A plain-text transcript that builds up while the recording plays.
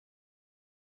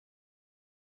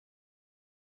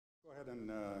ahead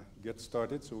and get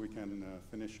started so we can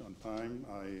finish on time.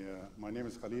 My name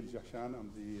is Khalil Jahshan.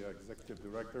 I'm the Executive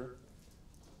Director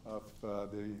of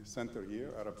the center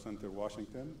here, Arab Center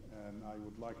Washington, and I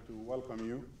would like to welcome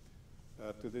you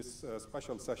to this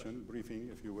special session, briefing,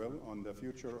 if you will, on the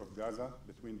future of Gaza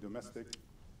between domestic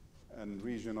and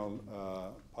regional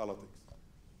politics.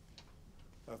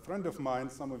 A friend of mine,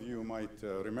 some of you might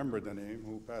remember the name,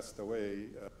 who passed away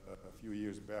a few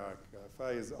years back,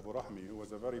 Faiz Abu Rahmi, who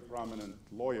was a very prominent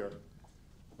lawyer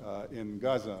in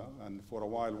Gaza, and for a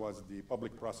while was the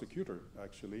public prosecutor,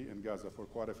 actually, in Gaza for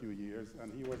quite a few years.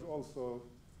 And he was also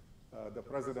the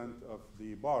president of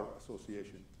the Bar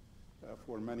Association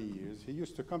for many years. He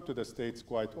used to come to the States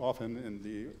quite often. In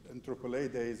the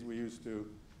AAA days, we used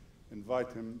to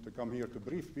invite him to come here to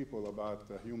brief people about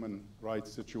the human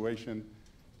rights situation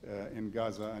in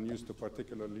Gaza, and used to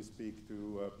particularly speak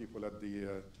to people at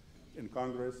in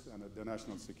Congress and at the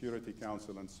National Security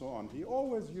Council and so on. He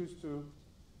always used to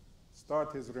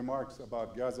start his remarks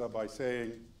about Gaza by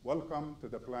saying, "Welcome to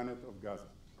the planet of Gaza."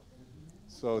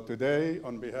 So today,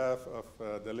 on behalf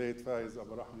of the late Faiz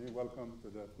Abu Rahmi, welcome to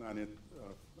the planet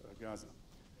of Gaza.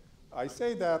 I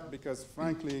say that because,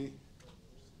 frankly,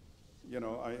 you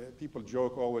know, people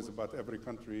joke always about every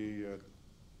country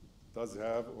does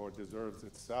have or deserves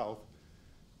its South,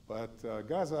 but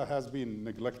Gaza has been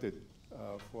neglected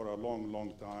for a long,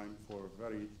 long time for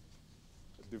very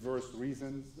diverse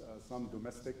reasons, some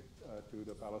domestic to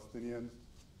the Palestinians,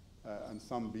 and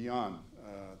some beyond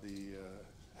the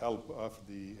help of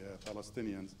the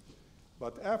Palestinians.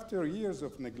 But after years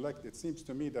of neglect, it seems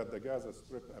to me that the Gaza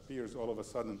Strip appears all of a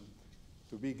sudden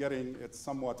to be getting its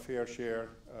somewhat fair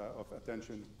share of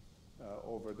attention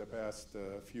over the past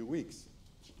few weeks.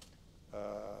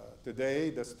 Today,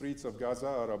 the streets of Gaza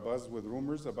are abuzz with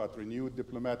rumors about renewed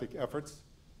diplomatic efforts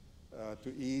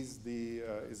to ease the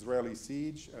Israeli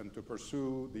siege and to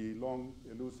pursue the long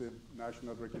elusive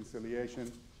national reconciliation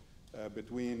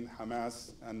between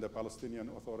Hamas and the Palestinian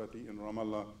Authority in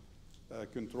Ramallah,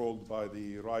 controlled by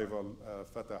the rival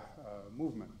Fatah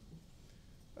movement.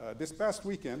 This past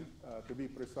weekend, to be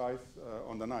precise,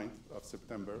 on the 9th of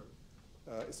September,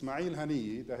 Ismail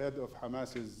Haniyeh, the head of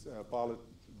Hamas's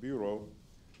Politburo,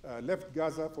 left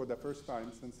Gaza for the first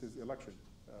time since his election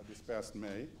this past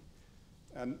May,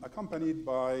 and accompanied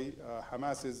by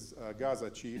Hamas's Gaza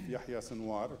chief, Yahya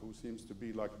Sinwar, who seems to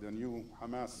be like the new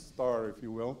Hamas star, if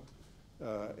you will,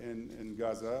 in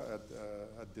Gaza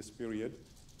at this period,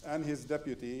 and his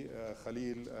deputy,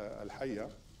 Khalil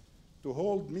al-Hayya, to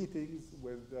hold meetings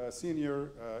with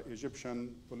senior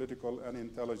Egyptian political and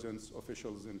intelligence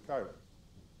officials in Cairo.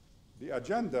 The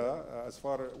agenda, as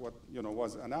far as what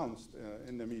was announced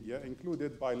in the media,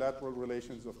 included bilateral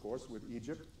relations, of course, with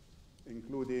Egypt,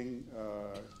 including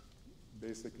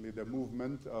basically the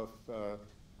movement of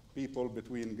people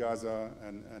between Gaza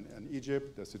and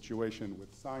Egypt, the situation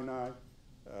with Sinai,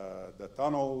 the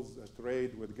tunnels,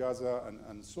 trade with Gaza,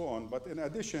 and so on. But in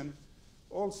addition,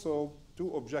 also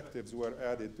two objectives were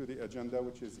added to the agenda,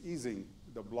 which is easing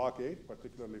the blockade,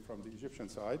 particularly from the Egyptian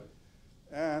side,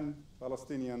 and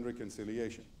Palestinian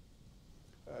reconciliation.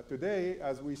 Today,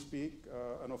 as we speak,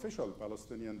 an official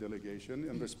Palestinian delegation,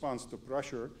 in response to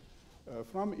pressure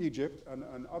from Egypt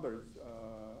and others,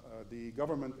 the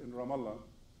government in Ramallah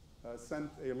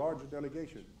sent a large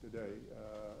delegation today.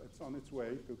 It's on its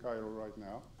way to Cairo right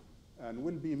now, and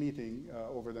will be meeting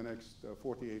over the next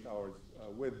 48 hours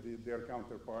with their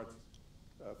counterparts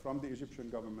from the Egyptian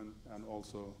government and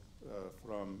also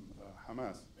from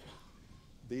Hamas.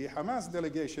 The Hamas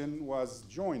delegation was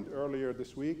joined earlier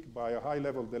this week by a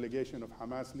high-level delegation of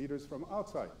Hamas leaders from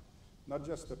outside, not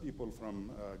just the people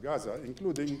from Gaza,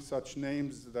 including such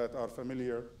names that are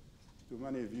familiar to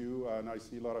many of you, and I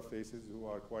see a lot of faces who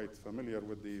are quite familiar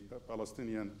with the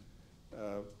Palestinian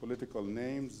political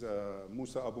names.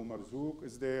 Musa Abu Marzouk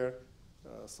is there,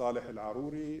 Saleh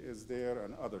al-Aruri is there,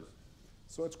 and others.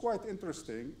 So it's quite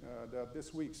interesting that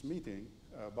this week's meeting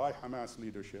by Hamas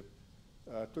leadership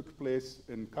took place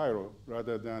in Cairo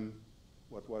rather than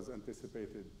what was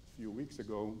anticipated a few weeks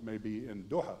ago, maybe in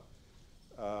Doha.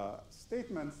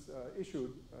 Statements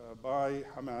issued by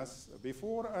Hamas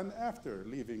before and after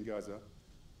leaving Gaza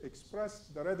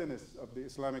expressed the readiness of the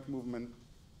Islamic movement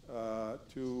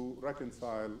to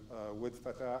reconcile with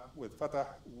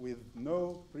Fatah with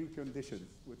no preconditions,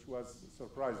 which was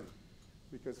surprising.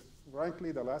 Because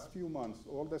frankly, the last few months,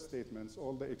 all the statements,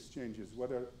 all the exchanges,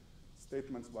 whether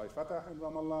statements by Fatah in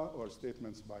Ramallah or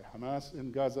statements by Hamas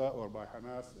in Gaza or by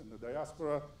Hamas in the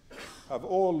diaspora, have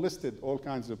all listed all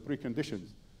kinds of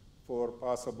preconditions for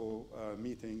possible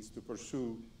meetings to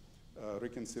pursue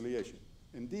reconciliation.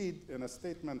 Indeed, in a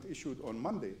statement issued on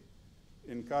Monday,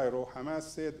 in Cairo, Hamas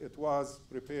said it was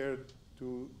prepared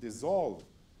to dissolve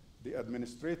the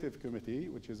administrative committee,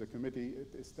 which is a committee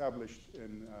it established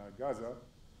in Gaza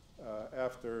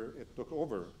after it took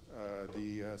over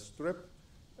the Strip,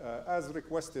 as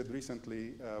requested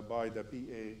recently by the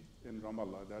PA in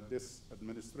Ramallah, that this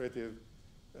administrative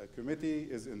committee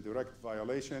is in direct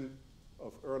violation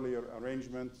of earlier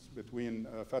arrangements between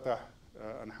Fatah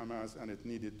and Hamas, and it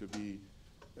needed to be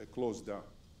closed down.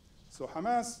 So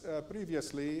Hamas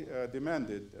previously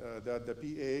demanded that the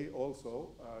PA also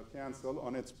cancel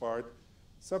on its part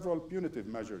several punitive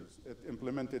measures it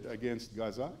implemented against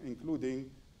Gaza,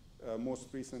 including most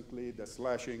recently the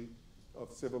slashing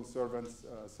of civil servants'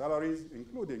 salaries,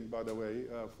 including, by the way,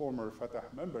 former Fatah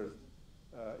members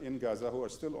in Gaza who are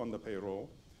still on the payroll,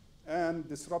 and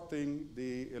disrupting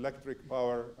the electric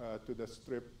power to the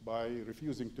Strip by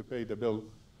refusing to pay the bill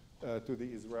to the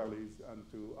Israelis and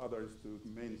to others to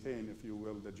maintain, if you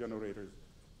will, the generators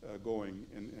going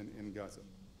in Gaza.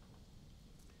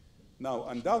 Now,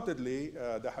 undoubtedly,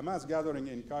 the Hamas gathering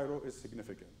in Cairo is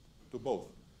significant to both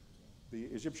the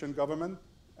Egyptian government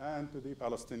and to the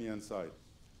Palestinian side.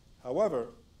 However,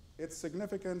 its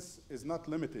significance is not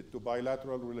limited to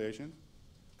bilateral relations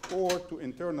or to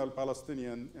internal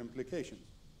Palestinian implications.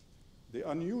 The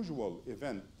unusual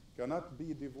event cannot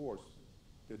be divorced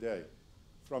today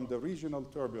from the regional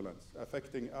turbulence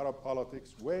affecting Arab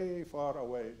politics way far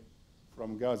away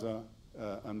from Gaza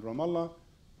and Ramallah,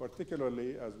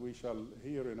 particularly, as we shall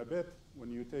hear in a bit,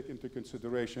 when you take into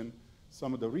consideration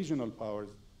some of the regional powers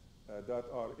that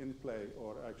are in play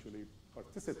or actually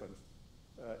participants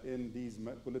in these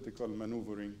political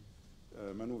maneuverings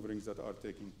that are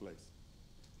taking place.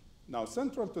 Now,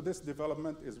 central to this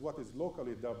development is what is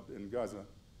locally dubbed in Gaza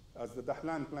as the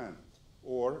Dahlan Plan,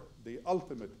 or the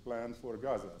ultimate plan for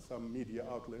Gaza. Some media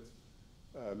outlets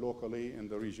locally in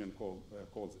the region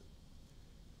calls it.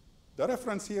 The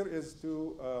reference here is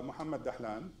to Mohammed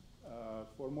Dahlan.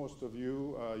 For most of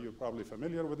you, you're probably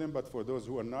familiar with him, but for those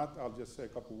who are not, I'll just say a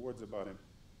couple words about him.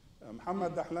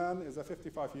 Mohammed Dahlan is a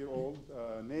 55-year-old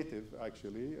native,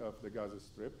 actually, of the Gaza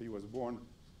Strip. He was born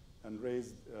and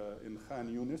raised in Khan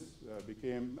Yunis,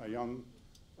 became a young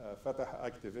Fatah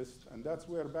activist, and that's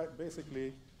where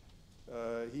basically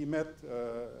he met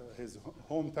his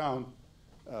hometown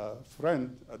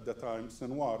friend at the time,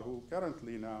 Sinwar, who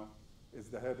currently now is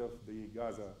the head of the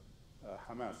Gaza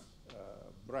Hamas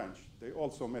branch. They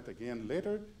also met again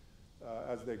later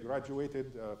as they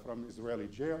graduated from Israeli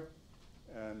jail,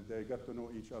 and they got to know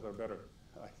each other better,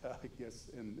 I guess,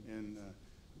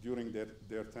 during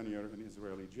their tenure in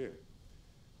Israeli jail.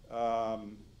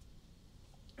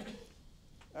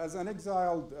 As an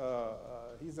exiled,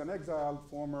 he's an exiled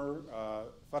former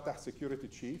Fatah security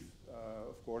chief,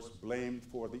 of course, blamed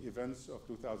for the events of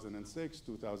 2006,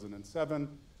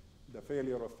 2007, the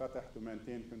failure of Fatah to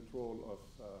maintain control of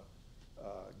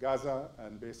Gaza,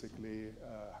 and basically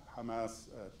Hamas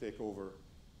takeover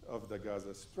of the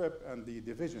Gaza Strip and the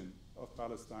division of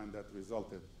Palestine that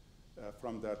resulted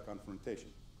from that confrontation.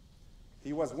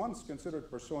 He was once considered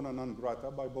persona non grata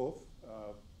by both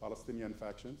Palestinian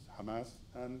factions, Hamas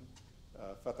and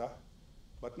Fatah,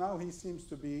 but now he seems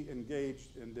to be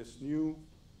engaged in this new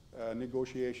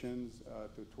negotiations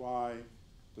to try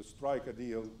to strike a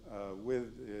deal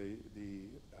with the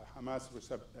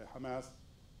Hamas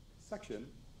section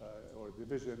or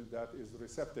division that is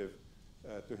receptive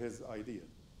to his idea.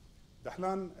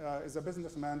 Dahlan is a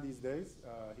businessman these days.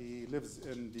 He lives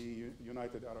in the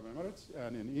United Arab Emirates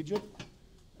and in Egypt,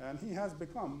 and he has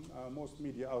become, most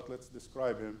media outlets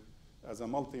describe him as a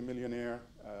multimillionaire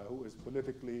who is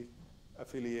politically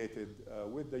affiliated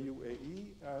with the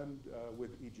UAE and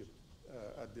with Egypt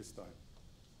at this time.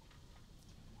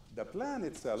 The plan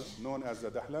itself, known as the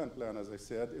Dahlan Plan, as I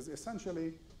said, is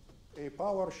essentially a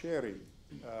power-sharing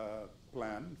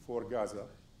plan for Gaza,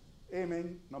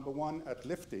 aiming, number one, at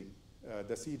lifting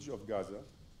the siege of Gaza,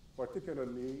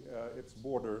 particularly its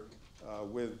border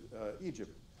with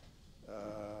Egypt,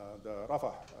 the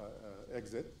Rafah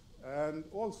exit, and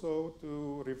also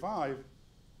to revive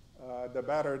the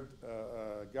battered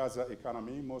Gaza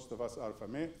economy. Most of us are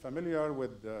familiar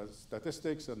with the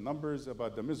statistics and numbers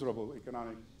about the miserable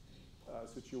economic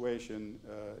situation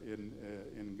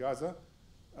in Gaza,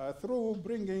 through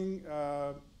bringing,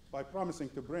 by promising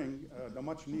to bring the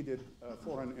much needed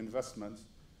foreign investments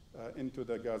into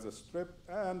the Gaza Strip,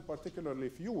 and particularly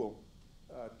fuel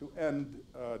to end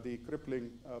the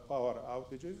crippling power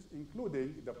outages,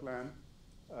 including the plan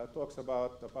talks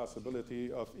about the possibility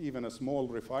of even a small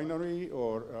refinery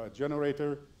or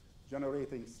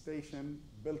generating station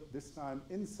built this time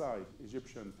inside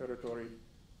Egyptian territory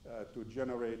to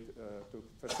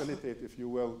facilitate, if you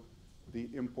will, the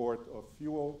import of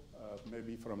fuel,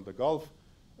 maybe from the Gulf,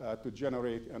 to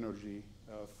generate energy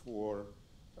for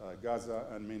Gaza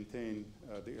and maintain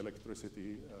the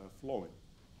electricity flowing.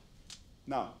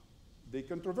 Now, the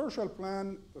controversial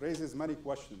plan raises many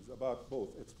questions about both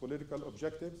its political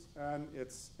objectives and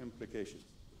its implications.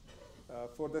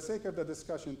 For the sake of the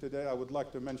discussion today, I would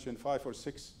like to mention 5 or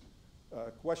 6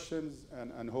 questions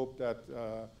and hope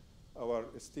that our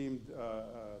esteemed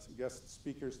guest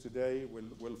speakers today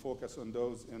will focus on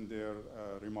those in their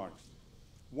remarks.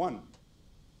 1,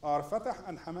 are Fatah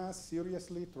and Hamas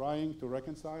seriously trying to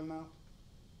reconcile now?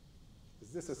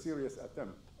 Is this a serious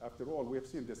attempt? After all, we have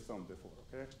seen this film before,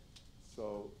 okay?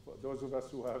 So for those of us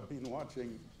who have been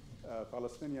watching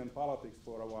Palestinian politics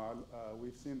for a while,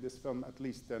 we've seen this film at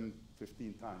least 10,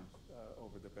 15 times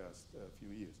over the past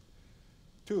few years.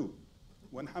 2,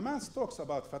 when Hamas talks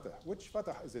about Fatah, which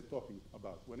Fatah is it talking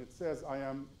about? When it says, I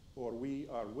am or we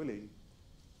are willing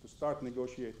to start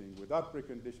negotiating without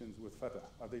preconditions with Fatah,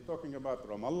 are they talking about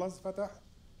Ramallah's Fatah?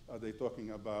 Are they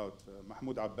talking about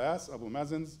Mahmoud Abbas, Abu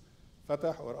Mazen's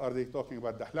Fatah, or are they talking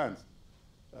about Dahlan's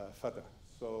Fatah?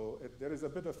 So there is a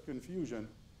bit of confusion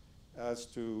as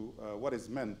to what is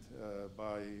meant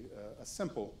by a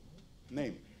simple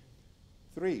name.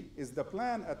 3, is the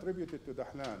plan attributed to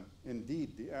Dahlan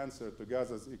indeed the answer to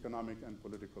Gaza's economic and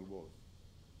political woes?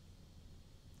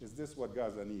 Is this what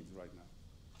Gaza needs right now?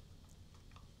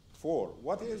 4,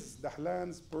 what is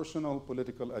Dahlan's personal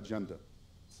political agenda?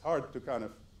 It's hard to kind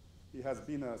of, he has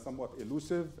been somewhat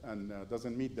elusive and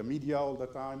doesn't meet the media all the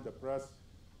time, the press,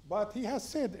 but he has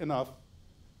said enough,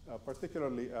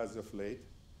 particularly as of late,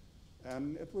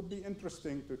 and it would be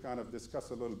interesting to kind of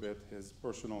discuss a little bit his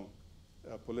personal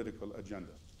political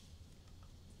agenda.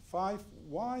 5,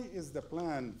 why is the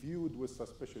plan viewed with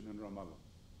suspicion in Ramallah?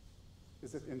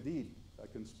 Is it indeed a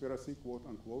conspiracy, quote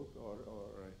unquote, or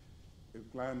a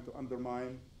plan to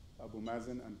undermine Abu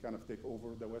Mazen and kind of take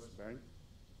over the West Bank?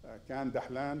 Can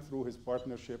Dahlan, through his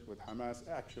partnership with Hamas,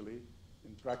 actually,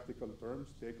 in practical terms,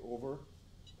 take over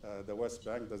the West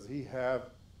Bank? Does he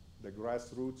have the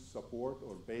grassroots support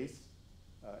or base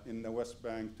in the West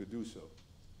Bank to do so?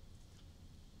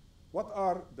 What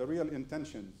are the real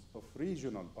intentions of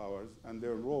regional powers and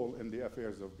their role in the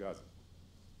affairs of Gaza?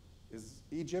 Is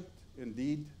Egypt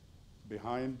indeed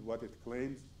behind what it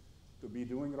claims to be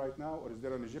doing right now, or is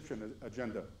there an Egyptian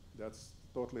agenda that's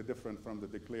totally different from the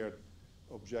declared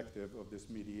objective of this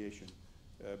mediation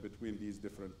between these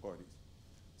different parties?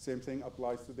 Same thing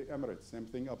applies to the Emirates, same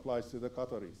thing applies to the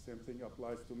Qataris, same thing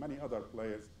applies to many other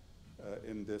players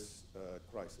in this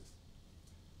crisis.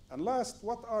 And last,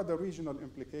 what are the regional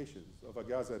implications of a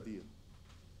Gaza deal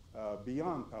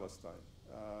beyond Palestine?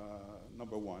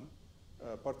 Number 1,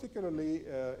 particularly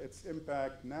its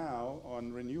impact now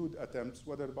on renewed attempts,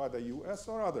 whether by the US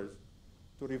or others,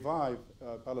 to revive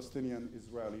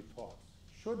Palestinian-Israeli talks.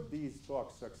 Should these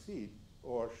talks succeed,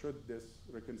 or should this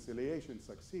reconciliation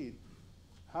succeed,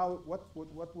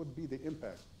 what would be the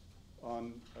impact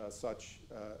on such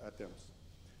attempts?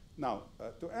 Now,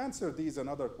 to answer these and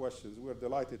other questions, we're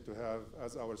delighted to have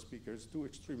as our speakers 2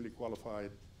 extremely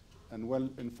qualified and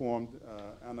well-informed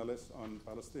analysts on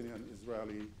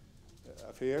Palestinian-Israeli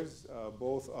affairs.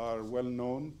 Both are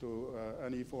well-known to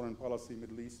any foreign policy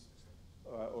Middle East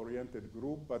oriented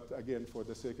group, but again, for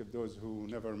the sake of those who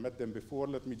never met them before,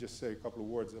 let me just say a couple of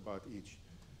words about each.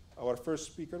 Our first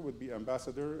speaker would be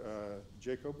Ambassador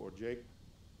Jacob, or Jake,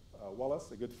 Wallace,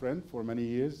 a good friend for many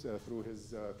years through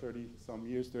his 30-some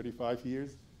years, 35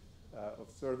 years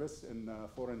of service in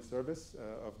foreign service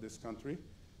of this country.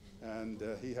 And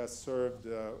he has served,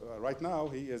 right now,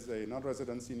 he is a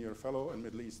non-resident senior fellow in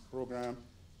Middle East program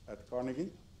at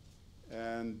Carnegie,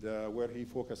 and where he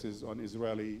focuses on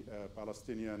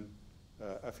Israeli-Palestinian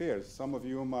affairs. Some of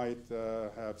you might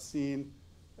have seen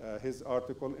his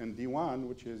article in D1,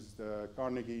 which is the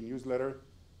Carnegie newsletter,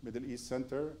 Middle East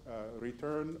Center,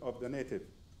 Return of the Native,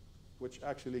 which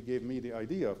actually gave me the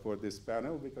idea for this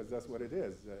panel, because that's what it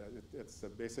is. It's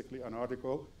basically an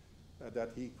article that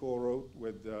he co-wrote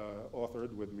with,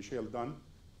 authored with Michelle Dunn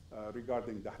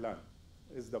regarding Dahlan.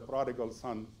 Is the prodigal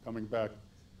son coming back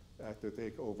to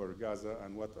take over Gaza,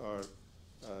 and what are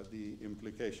the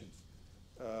implications?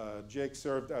 Jake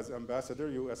served as ambassador,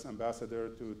 US ambassador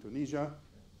to Tunisia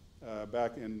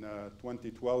back in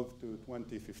 2012 to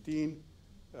 2015.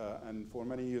 And for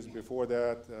many years before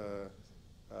that,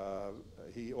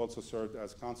 he also served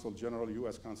as Consul General,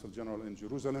 US Consul General in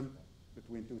Jerusalem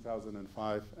between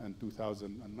 2005 and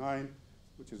 2009,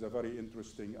 which is a very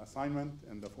interesting assignment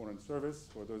in the Foreign Service.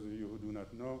 For those of you who do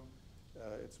not know,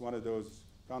 it's one of those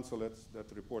consulates that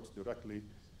reports directly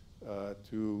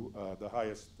to the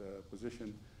highest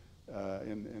position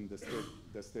in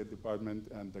the State Department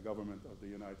and the government of the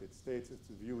United States. It's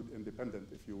viewed independent,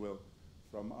 if you will,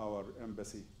 from our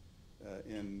embassy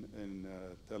in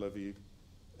Tel Aviv.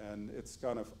 And it's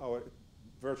kind of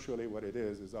virtually what it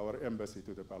is our embassy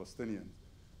to the Palestinians.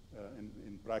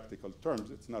 In practical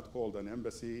terms, it's not called an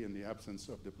embassy in the absence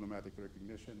of diplomatic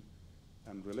recognition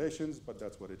and relations, but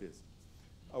that's what it is.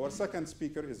 Our second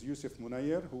speaker is Yousef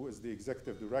Munayyer, who is the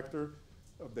executive director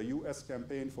of the U.S.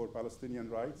 Campaign for Palestinian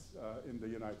Rights in the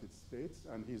United States,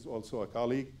 and he's also a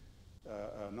colleague,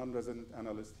 a non-resident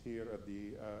analyst here at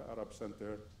the Arab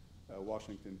Center,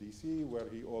 Washington, D.C., where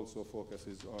he also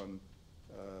focuses on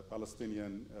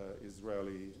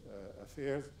Palestinian-Israeli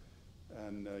affairs.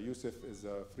 And Yousef is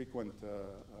a frequent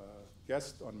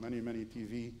guest on many, many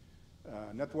TV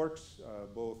networks,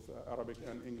 both Arabic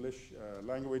and English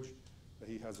language.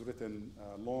 He has written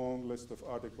a long list of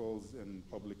articles in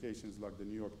publications like the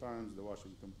New York Times, the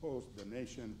Washington Post, The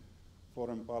Nation,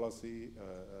 Foreign Policy,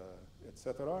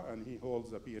 etc. And he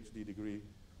holds a PhD degree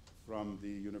from the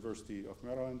University of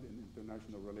Maryland in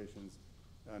International Relations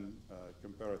and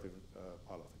Comparative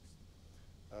Politics.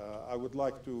 I would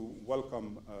like to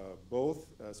welcome both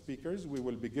speakers. We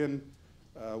will begin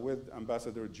with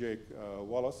Ambassador Jake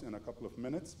Wallace in a couple of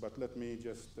minutes, but let me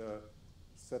just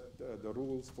set the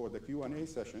rules for the Q&A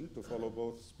session to follow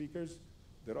both speakers.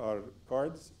 There are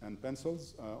cards and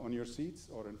pencils on your seats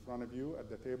or in front of you at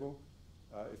the table.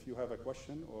 If you have a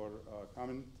question or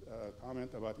comment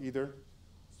about either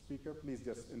speaker, please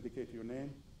just indicate your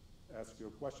name, ask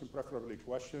your question, preferably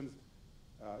questions.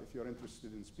 If you're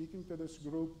interested in speaking to this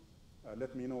group,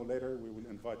 let me know later. We will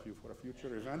invite you for a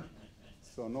future event.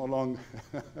 So no long,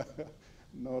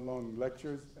 no long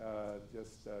lectures,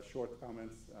 just short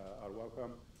comments are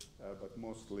welcome, but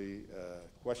mostly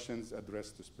questions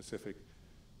addressed to specific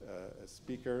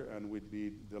speaker, and we'd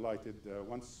be delighted.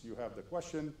 Once you have the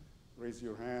question, raise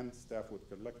your hand. Staff would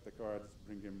collect the cards,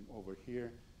 bring them over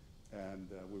here, and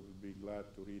we would be glad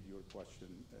to read your question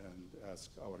and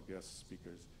ask our guest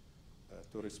speakers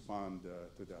to respond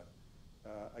to that.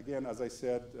 Again, as I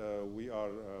said, we are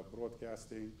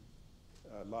broadcasting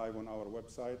live on our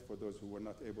website for those who were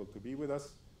not able to be with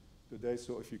us today.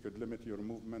 So if you could limit your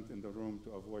movement in the room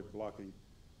to avoid blocking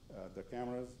the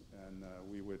cameras, and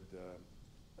we would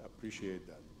appreciate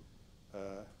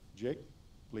that. Jake,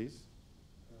 please.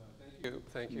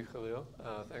 Thank you, Khalil.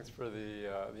 Thanks for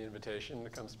the invitation to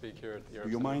come speak here at the Arab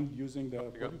Do you Center. mind using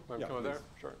the? Yeah, come there?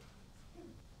 Sure.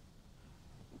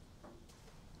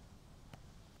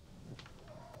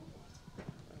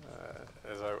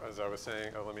 As I was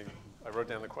saying, I wrote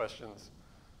down the questions.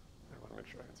 I want to make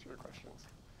sure I answer your questions.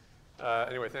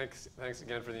 Anyway, thanks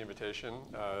again for the invitation.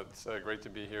 It's great to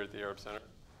be here at the Arab Center.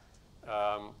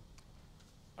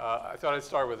 I thought I'd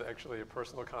start with actually a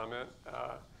personal comment.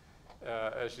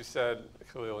 As you said,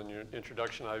 Khalil, in your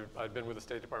introduction, I've been with the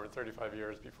State Department 35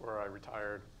 years before I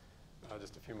retired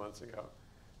just a few months ago.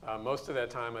 Most of that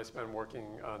time I spent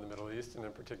working on the Middle East, and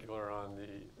in particular on the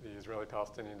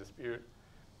Israeli-Palestinian dispute.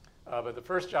 But the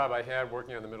first job I had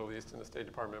working on the Middle East in the State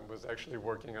Department was actually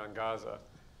working on Gaza.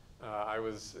 I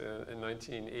was, in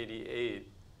 1988,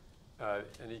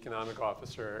 an economic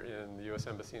officer in the U.S.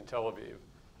 Embassy in Tel Aviv.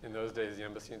 In those days, the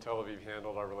embassy in Tel Aviv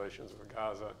handled our relations with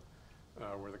Gaza,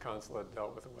 where the consulate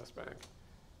dealt with the West Bank.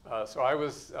 So I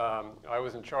was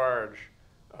in charge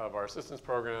of our assistance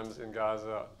programs in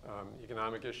Gaza,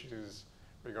 economic issues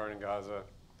regarding Gaza.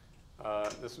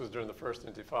 This was during the first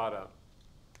Intifada.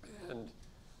 And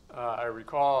I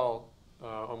recall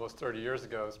almost 30 years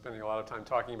ago spending a lot of time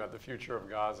talking about the future of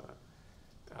Gaza.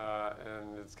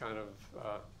 And it's kind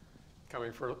of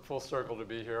coming full circle to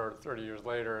be here 30 years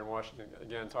later in Washington,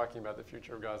 again, talking about the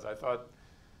future of Gaza. I thought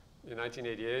in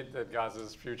 1988 that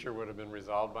Gaza's future would have been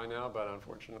resolved by now, but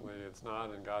unfortunately it's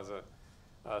not, and Gaza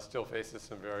still faces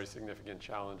some very significant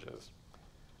challenges.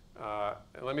 And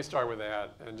let me start with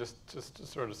that, and just to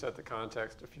sort of set the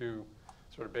context, a few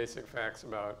sort of basic facts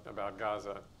about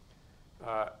Gaza.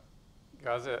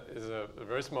 Gaza is a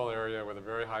very small area with a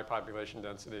very high population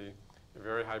density, a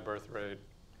very high birth rate,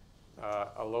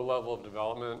 a low level of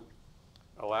development,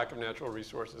 a lack of natural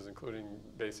resources, including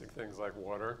basic things like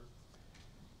water,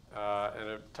 and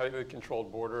a tightly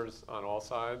controlled borders on all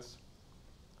sides,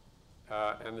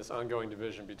 and this ongoing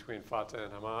division between Fatah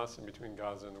and Hamas and between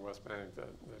Gaza and the West Bank that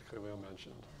Khalil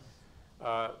mentioned.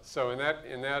 So in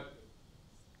that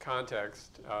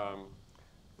context,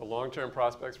 the long-term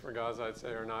prospects for Gaza, I'd say,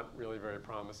 are not really very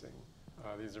promising.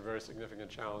 These are very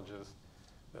significant challenges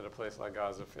that a place like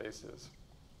Gaza faces.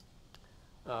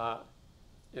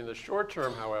 In the short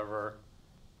term, however,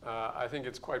 I think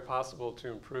it's quite possible to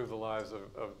improve the lives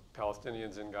of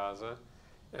Palestinians in Gaza.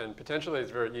 And potentially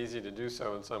it's very easy to do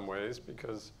so in some ways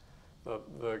because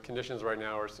the conditions right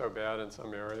now are so bad in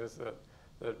some areas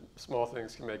that small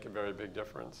things can make a very big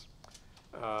difference.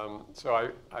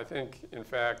 So I think, in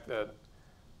fact, that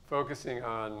focusing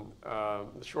on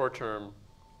the short term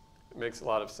makes a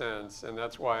lot of sense, and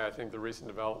that's why I think the recent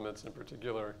developments, in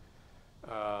particular,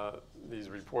 these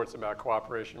reports about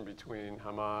cooperation between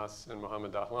Hamas and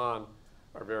Mohammed Dahlan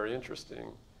are very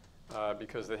interesting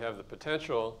because they have the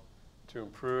potential to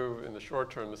improve in the short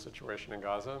term the situation in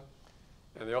Gaza,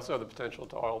 and they also have the potential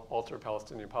to alter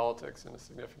Palestinian politics in a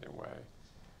significant way.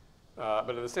 But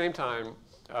at the same time,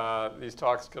 these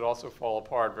talks could also fall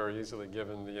apart very easily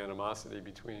given the animosity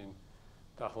between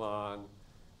Dahlan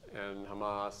and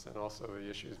Hamas, and also the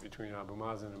issues between Abu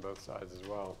Mazen and both sides as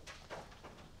well.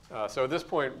 So at this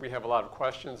point, we have a lot of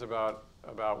questions about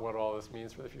what all this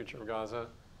means for the future of Gaza.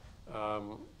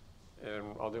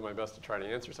 And I'll do my best to try to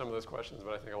answer some of those questions,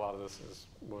 but I think a lot of this is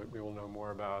we will know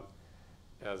more about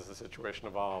as the situation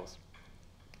evolves.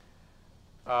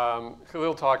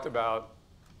 Khalil talked about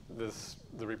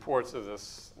the reports of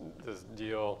this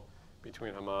deal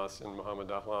between Hamas and Mohammed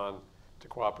Dahlan to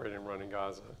cooperate in running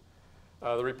Gaza.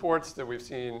 The reports that we've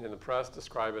seen in the press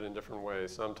describe it in different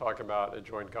ways. Some talk about a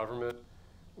joint government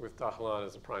with Dahlan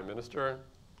as the prime minister.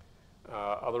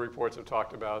 Other reports have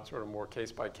talked about sort of more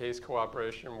case-by-case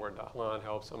cooperation where Dahlan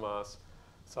helps Hamas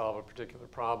solve a particular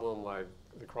problem, like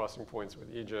the crossing points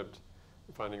with Egypt,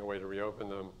 and finding a way to reopen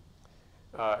them.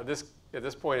 At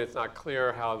this point, it's not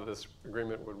clear how this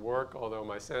agreement would work, although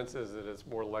my sense is that it's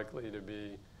more likely to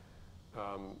be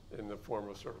in the form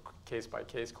of sort of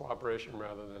case-by-case cooperation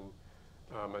rather than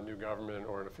a new government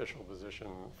or an official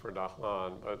position for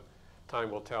Dahlan. But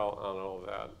time will tell on all of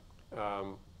that.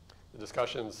 The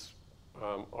discussions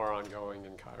are ongoing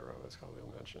in Cairo, as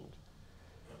Khalil mentioned.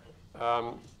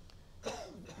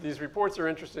 These reports are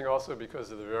interesting also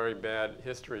because of the very bad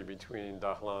history between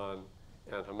Dahlan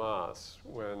and Hamas.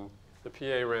 When the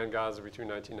PA ran Gaza between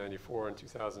 1994 and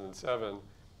 2007,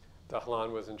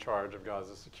 Dahlan was in charge of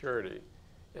Gaza's security.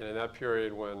 And in that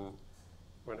period when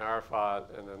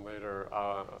Arafat and then later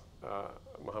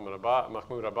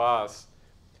Mahmoud Abbas,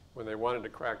 when they wanted to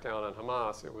crack down on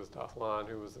Hamas, it was Dahlan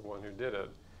who was the one who did it.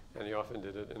 And he often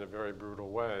did it in a very brutal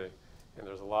way. And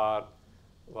there's a lot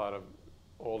of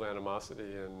old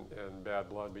animosity and bad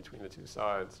blood between the two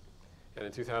sides. And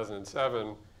in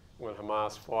 2007, when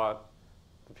Hamas fought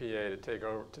the PA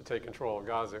to take control of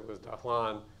Gaza, it was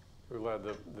Dahlan who led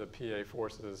the PA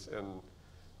forces, and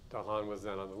Dahlan was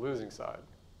then on the losing side.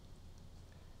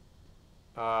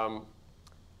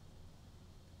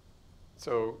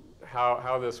 So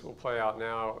how this will play out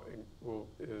now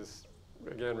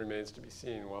again remains to be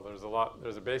seen. While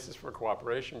there's a basis for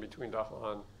cooperation between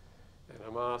Dahlan and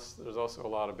Hamas, there's also a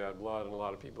lot of bad blood and a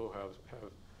lot of people who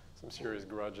have some serious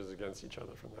grudges against each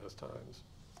other from those times.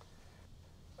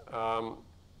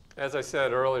 As I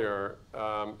said earlier,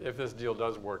 if this deal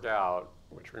does work out,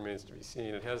 which remains to be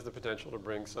seen, it has the potential to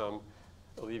bring some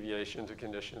alleviation to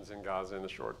conditions in Gaza in the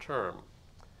short term.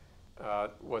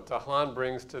 What Dahlan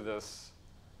brings to this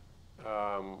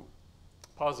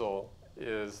puzzle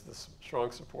is the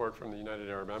strong support from the United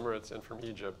Arab Emirates and from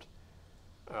Egypt,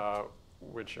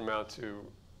 which amount to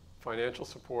financial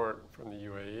support from the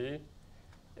UAE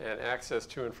and access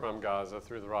to and from Gaza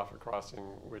through the Rafah crossing,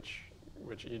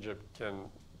 which Egypt can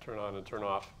turn on and turn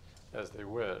off as they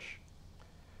wish.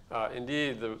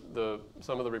 Indeed,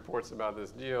 some of the reports about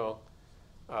this deal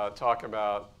talk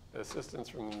about assistance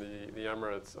from the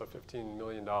Emirates of $15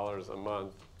 million a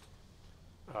month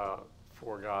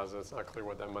for Gaza. It's not clear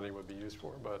what that money would be used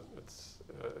for, but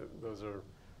those are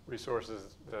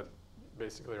resources that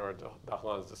basically are at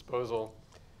Dahlan's disposal.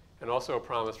 And also a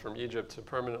promise from Egypt to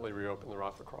permanently reopen the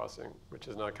Rafah crossing, which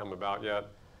has not come about yet,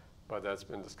 but that's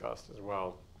been discussed as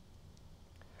well.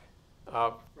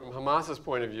 From Hamas's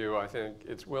point of view, I think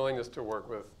its willingness to work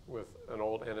with an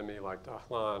old enemy like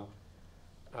Dahlan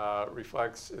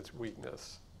reflects its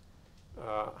weakness.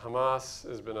 Hamas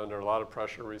has been under a lot of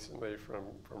pressure recently from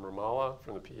Ramallah,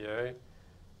 from the PA,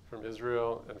 from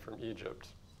Israel, and from Egypt.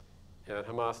 And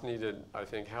Hamas needed, I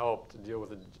think, help to deal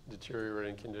with the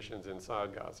deteriorating conditions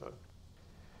inside Gaza.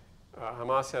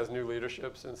 Hamas has new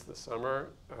leadership since the summer.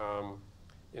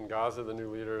 In Gaza, the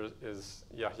new leader is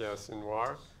Yahya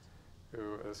Sinwar,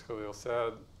 who, as Khalil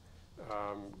said,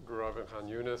 grew up in Khan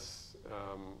Yunis,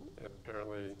 and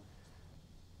apparently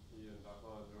he and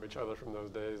Dahlan knew each other from those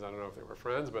days. I don't know if they were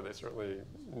friends, but they certainly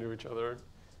knew each other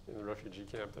in the refugee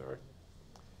camp there.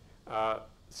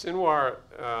 Sinwar,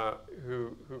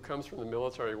 who comes from the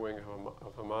military wing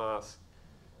of Hamas,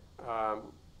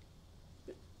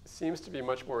 seems to be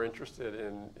much more interested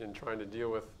in trying to deal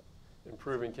with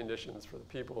improving conditions for the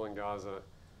people in Gaza,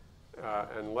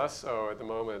 and less so at the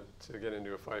moment to get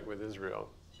into a fight with Israel,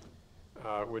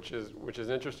 which is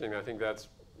interesting. I think that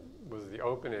was the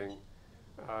opening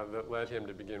that led him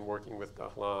to begin working with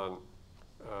Dahlan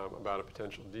about a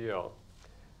potential deal.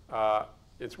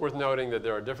 It's worth noting that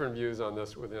there are different views on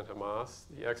this within Hamas.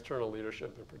 The external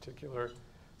leadership in particular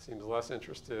seems less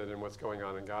interested in what's going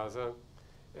on in Gaza,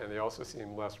 and they also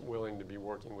seem less willing to be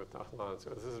working with Dahlan. So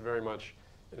this is very much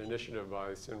an initiative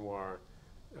by Sinwar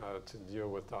to deal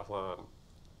with Dahlan.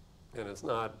 And it's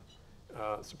not,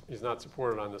 he's not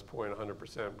supported on this point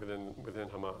 100% within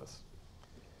Hamas.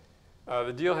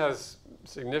 The deal has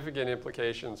significant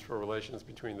implications for relations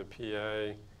between the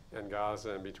PA and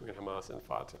Gaza and between Hamas and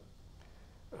Fatah.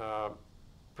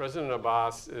 President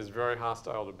Abbas is very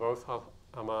hostile to both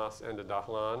Hamas and to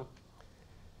Dahlan,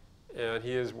 and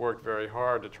he has worked very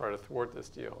hard to try to thwart this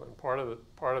deal. And part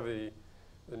of the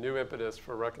new impetus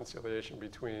for reconciliation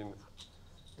between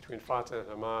Fatah and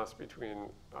Hamas, between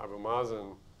Abu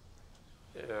Mazen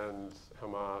and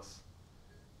Hamas,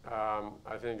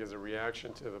 I think is a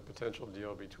reaction to the potential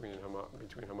deal between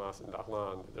Hamas and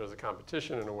Dahlan. There's a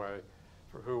competition in a way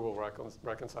for who will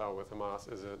reconcile with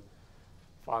Hamas. Is it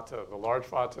Fatah, the large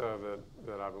Fatah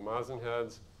that Abu Mazen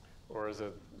heads, or is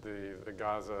it the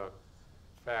Gaza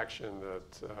faction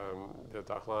that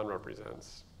Dahlan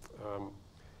represents?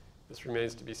 This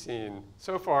remains to be seen.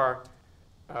 So far,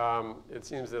 it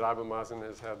seems that Abu Mazen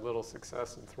has had little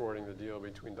success in thwarting the deal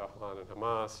between Dahlan and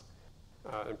Hamas,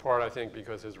 in part, I think,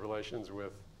 because his relations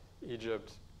with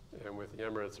Egypt and with the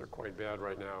Emirates are quite bad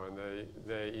right now, and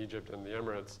Egypt and the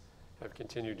Emirates, have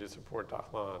continued to support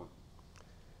Dahlan.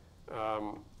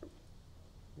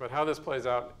 But how this plays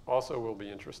out also will be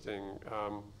interesting.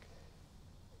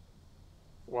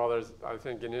 While there's, I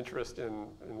think, an interest in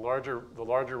the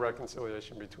larger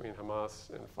reconciliation between Hamas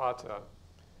and Fatah,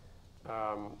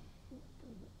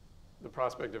 the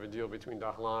prospect of a deal between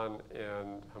Dahlan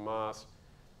and Hamas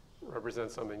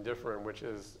represents something different, which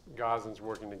is Gazans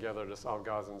working together to solve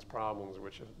Gazans' problems,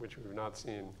 which we've not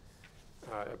seen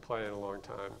at play in a long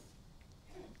time.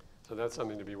 So that's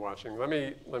something to be watching. Let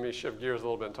me shift gears a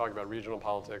little bit and talk about regional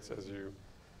politics, as you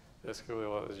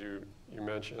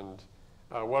mentioned.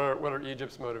 What are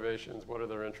Egypt's motivations? What are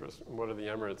their interests? And what are the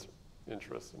Emirates'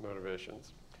 interests and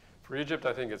motivations? For Egypt,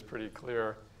 I think it's pretty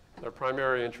clear. Their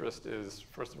primary interest is,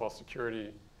 first of all,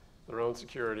 security, their own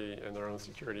security, and their own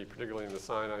security, particularly in the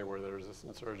Sinai, where there's this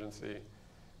insurgency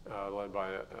led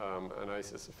by an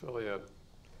ISIS affiliate.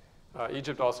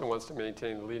 Egypt also wants to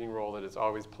maintain the leading role that it's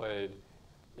always played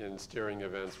in steering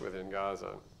events within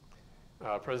Gaza.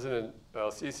 President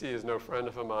el-Sisi is no friend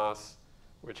of Hamas,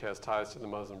 which has ties to the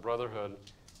Muslim Brotherhood,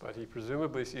 but he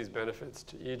presumably sees benefits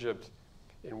to Egypt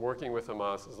in working with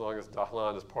Hamas as long as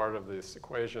Dahlan is part of this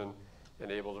equation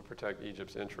and able to protect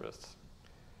Egypt's interests.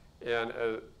 And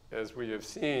as we have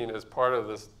seen, as part of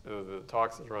the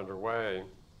talks that are underway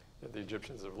that the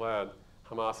Egyptians have led,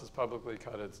 Hamas has publicly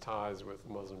cut its ties with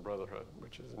the Muslim Brotherhood,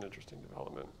 which is an interesting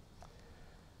development.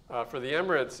 For the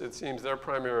Emirates, it seems their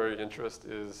primary interest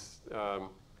is the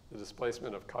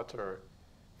displacement of Qatar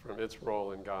from its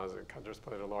role in Gaza. Qatar's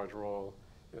played a large role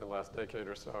in the last decade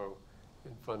or so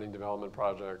in funding development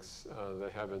projects.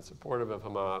 They have been supportive of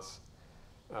Hamas.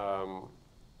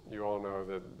 You all know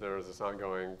that there is this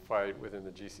ongoing fight within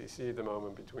the GCC at the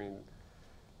moment between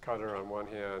Qatar on one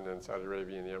hand and Saudi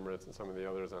Arabia and the Emirates and some of the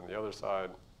others on the other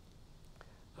side.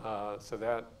 So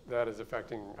that is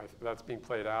affecting, that's being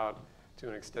played out to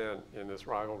an extent in this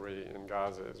rivalry in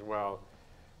Gaza as well.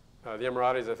 The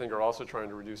Emiratis, I think, are also trying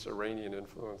to reduce Iranian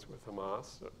influence with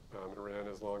Hamas. Iran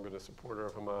has long been a supporter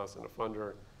of Hamas and a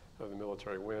funder of the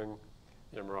military wing.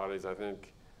 The Emiratis, I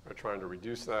think, are trying to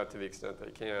reduce that to the extent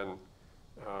they can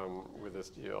with this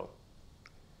deal.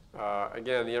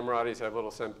 Again, the Emiratis have little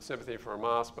sympathy for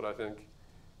Hamas, but I think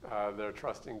they're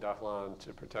trusting Dahlan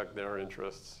to protect their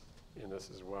interests in this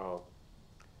as well.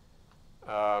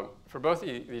 For both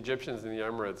the Egyptians and the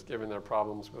Emirates, given their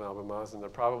problems with Abu Mazen, they're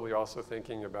probably also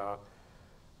thinking about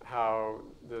how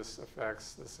this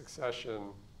affects the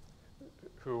succession,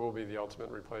 who will be the ultimate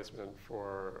replacement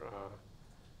for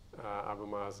Abu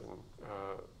Mazen.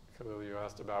 Khalil, you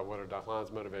asked about what are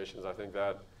Dahlan's motivations. I think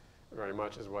that very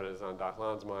much is what is on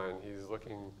Dahlan's mind. He's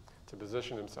looking to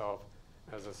position himself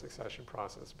as the succession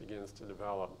process begins to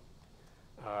develop.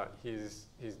 He's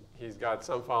got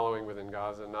some following within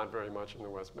Gaza, not very much in the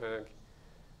West Bank.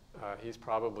 He's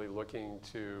probably looking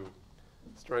to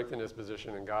strengthen his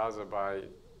position in Gaza by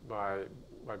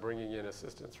bringing in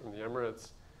assistance from the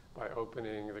Emirates, by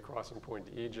opening the crossing point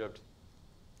to Egypt,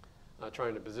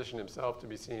 trying to position himself to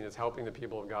be seen as helping the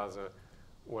people of Gaza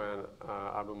when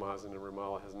Abu Mazen and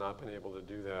Ramallah has not been able to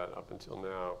do that up until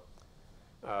now.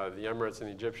 The Emirates and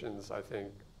Egyptians, I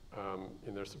think,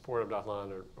 in their support of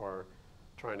Dahlan, are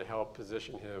trying to help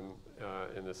position him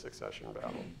in the succession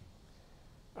battle.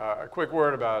 A quick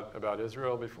word about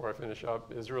Israel before I finish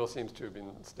up. Israel seems to have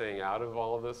been staying out of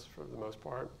all of this for the most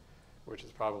part, which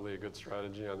is probably a good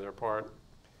strategy on their part.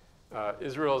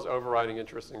 Israel's overriding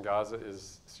interest in Gaza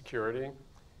is security,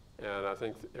 and I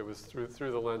think it was through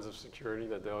the lens of security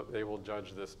that they will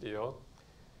judge this deal.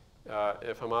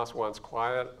 If Hamas wants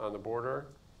quiet on the border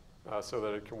so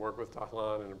that it can work with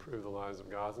Dahlan and improve the lives of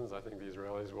Gazans, I think the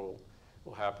Israelis will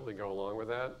happily go along with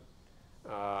that.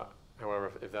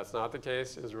 However, if that's not the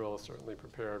case, Israel is certainly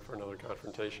prepared for another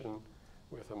confrontation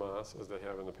with Hamas, as they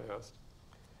have in the past.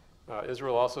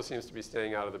 Israel also seems to be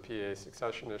staying out of the PA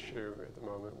succession issue at the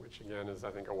moment, which again is, I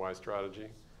think, a wise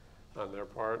strategy on their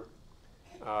part.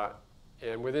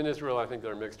 And within Israel, I think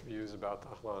there are mixed views about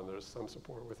Dahlan. There's some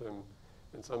support with him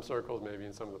in some circles, maybe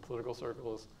in some of the political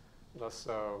circles, less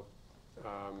so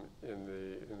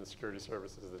in the security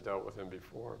services that dealt with him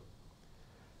before.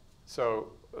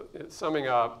 So summing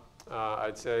up,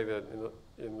 I'd say that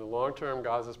in the long term,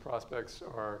 Gaza's prospects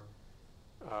are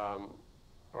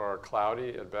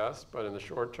cloudy at best, but in the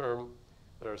short term,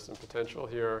 there's some potential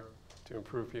here to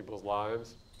improve people's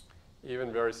lives.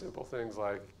 Even very simple things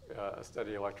like a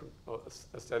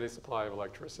steady supply of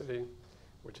electricity,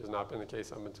 which has not been the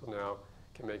case up until now,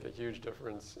 can make a huge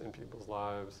difference in people's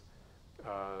lives.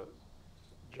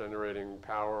 Generating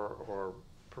power or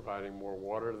providing more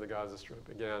water to the Gaza Strip.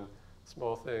 Again,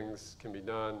 small things can be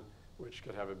done, which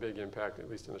could have a big impact, at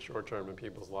least in the short term, in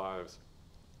people's lives.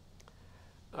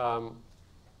 And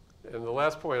the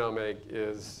last point I'll make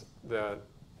is that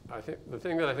the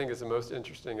thing that I think is the most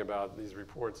interesting about these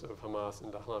reports of Hamas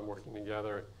and Dahlan working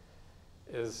together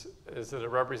is that it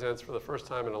represents, for the first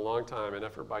time in a long time, an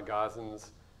effort by Gazans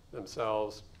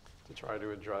themselves to try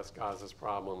to address Gaza's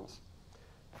problems.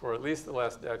 For at least the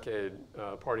last decade,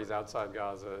 parties outside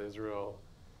Gaza, Israel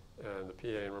and the PA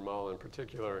and Ramallah in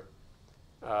particular,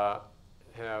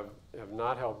 have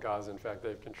not helped Gaza. In fact,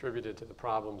 they've contributed to the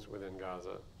problems within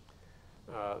Gaza.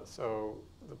 So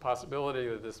the possibility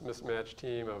that this mismatched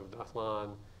team of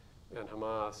Dahlan and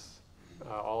Hamas,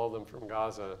 all of them from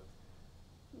Gaza,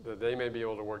 that they may be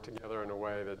able to work together in a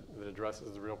way that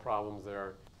addresses the real problems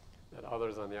there that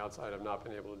others on the outside have not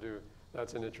been able to do,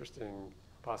 that's an interesting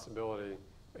possibility.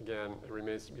 Again, it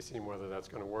remains to be seen whether that's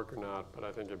going to work or not, but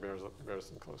I think it bears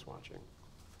some close watching.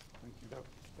 Thank you. Yep.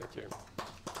 Thank you.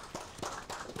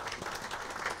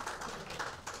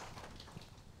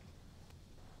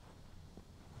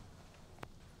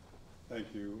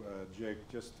 Thank you, Jake.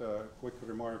 Just a quick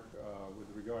remark with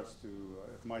regards to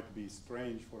it might be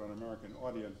strange for an American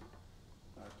audience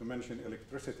to mention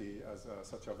electricity as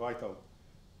such a vital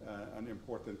and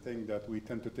important thing that we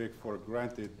tend to take for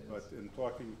granted. Yes. But in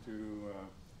talking to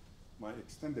my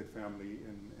extended family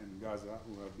in Gaza,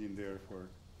 who have been there for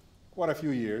quite a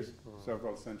few years,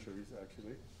 several centuries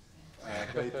actually,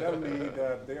 they tell me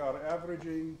that they are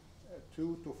averaging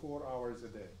 2 to 4 hours a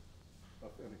day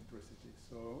of electricity.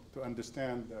 So to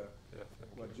understand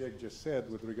what Jake just said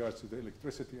with regards to the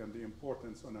electricity and the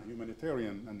importance on a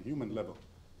humanitarian and human level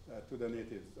to the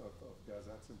natives of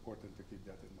Gaza, it's important to keep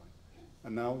that in mind.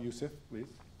 And now, Yousef,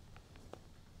 please.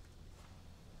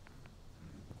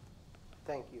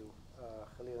 Thank you,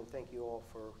 Khalil, and thank you all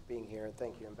for being here, and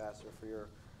thank you, Ambassador, for your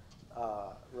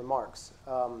remarks.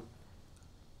 I'm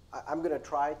going to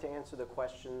try to answer the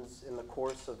questions in the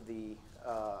course of the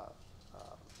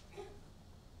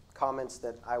comments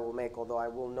that I will make, although I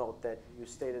will note that you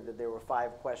stated that there were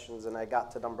 5 questions, and I got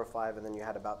to number 5, and then you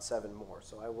had about 7 more.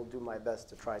 So I will do my best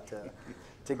to try to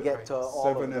get to all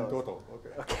 7 of those. 7 in total,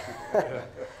 okay.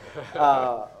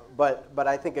 But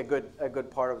I think a good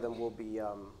part of them will be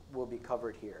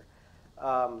covered here.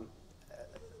 I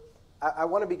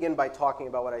want to begin by talking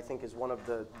about what I think is one of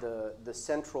the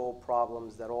central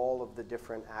problems that all of the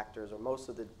different actors, or most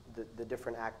of the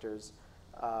different actors,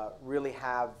 really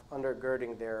have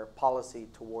undergirding their policy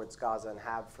towards Gaza and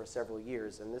have for several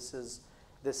years. And this is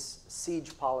this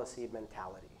siege policy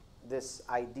mentality, this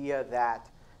idea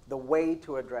that the way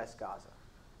to address Gaza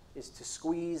is to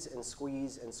squeeze and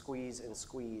squeeze and squeeze and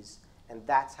squeeze, and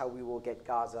that's how we will get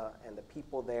Gaza and the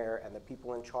people there and the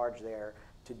people in charge there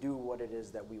to do what it is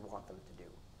that we want them to do.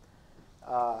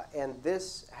 And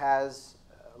this has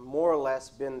more or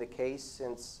less been the case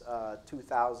since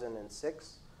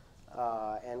 2006.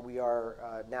 And we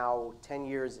are now 10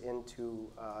 years into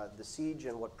the siege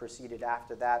and what proceeded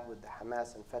after that with the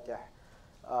Hamas and Fatah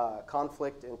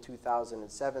conflict in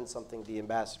 2007, something the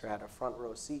ambassador had a front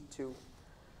row seat to.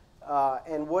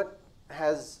 And what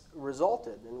has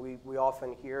resulted, and we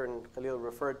often hear, and Khalil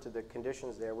referred to the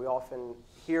conditions there, we often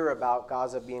hear about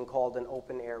Gaza being called an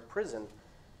open-air prison.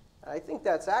 I think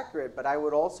that's accurate, but I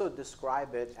would also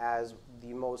describe it as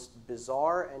the most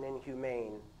bizarre and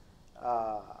inhumane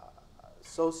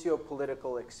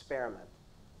socio-political experiment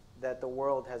that the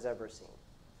world has ever seen,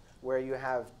 where you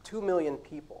have 2 million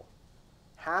people,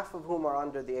 half of whom are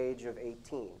under the age of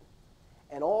 18,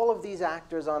 and all of these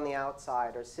actors on the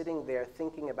outside are sitting there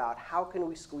thinking about how can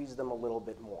we squeeze them a little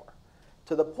bit more,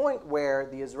 to the point where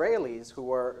the Israelis, who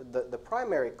were the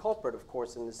primary culprit, of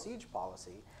course, in the siege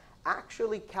policy,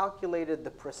 actually calculated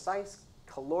the precise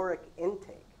caloric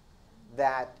intake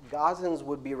that Gazans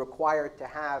would be required to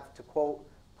have to, quote,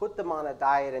 put them on a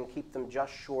diet and keep them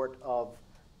just short of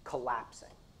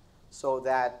collapsing, so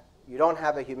that you don't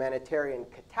have a humanitarian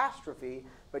catastrophe,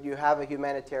 but you have a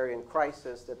humanitarian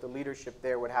crisis that the leadership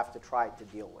there would have to try to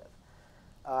deal with.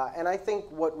 And I think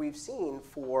what we've seen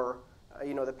for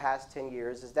the past 10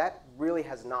 years is that really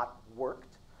has not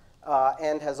worked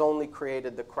and has only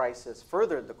created the crisis,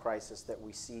 furthered the crisis that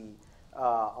we see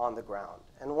on the ground.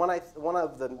 And one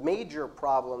of the major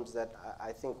problems that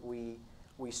I think we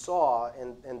saw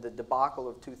in the debacle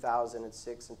of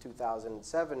 2006 and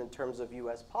 2007 in terms of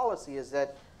US policy is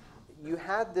that you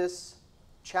had this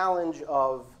challenge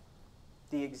of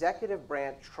the executive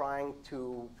branch trying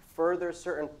to further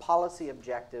certain policy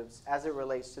objectives as it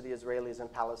relates to the Israelis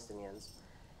and Palestinians,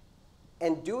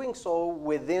 and doing so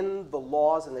within the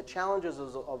laws and the challenges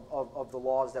of the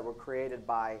laws that were created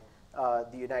by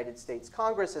the United States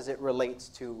Congress as it relates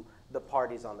to the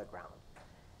parties on the ground.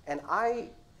 And I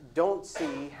don't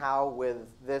see how with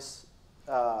this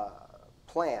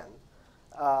plan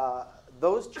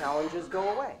those challenges go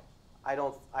away. I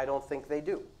don't think they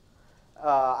do.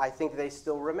 I think they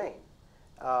still remain.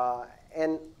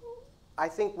 And I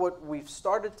think what we've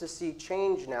started to see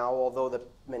change now, although the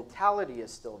mentality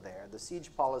is still there, the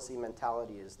siege policy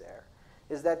mentality is there,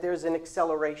 is that there's an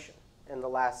acceleration in the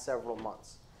last several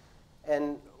months.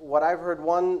 And what I've heard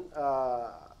one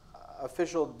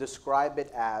official describe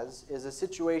it as is a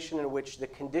situation in which the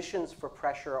conditions for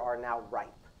pressure are now ripe.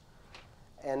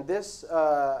 And this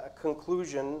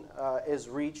conclusion is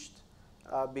reached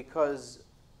because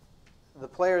the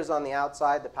players on the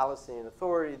outside, the Palestinian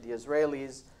Authority, the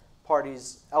Israelis,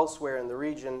 parties elsewhere in the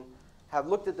region, have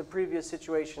looked at the previous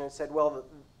situation and said, well,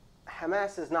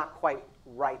 Hamas is not quite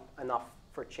ripe enough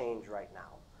for change right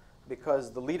now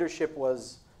because the leadership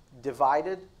was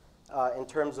divided in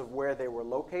terms of where they were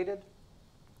located.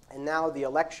 And now the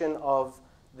election of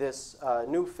this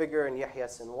new figure in Yahya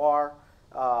Sinwar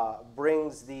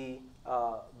brings the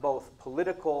both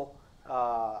political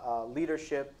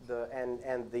leadership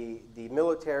and the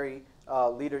military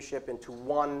leadership into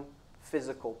one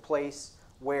physical place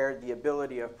where the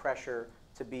ability of pressure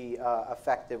to be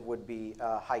effective would be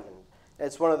heightened.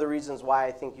 It's one of the reasons why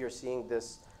I think you're seeing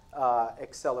this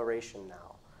acceleration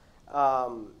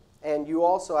now. And you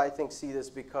also, I think, see this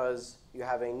because you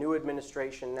have a new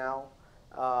administration now,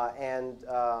 and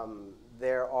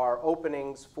there are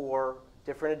openings for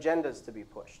different agendas to be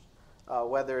pushed,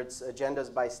 whether it's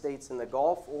agendas by states in the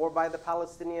Gulf or by the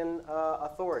Palestinian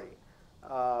Authority,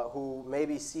 who may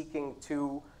be seeking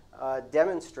to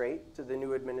demonstrate to the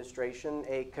new administration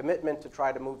a commitment to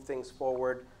try to move things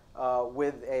forward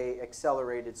with an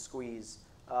accelerated squeeze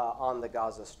on the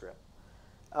Gaza Strip.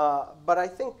 But I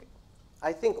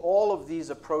think all of these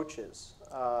approaches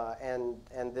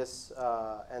and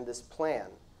this plan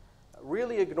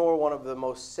really ignore one of the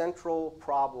most central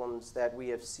problems that we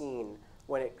have seen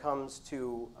when it comes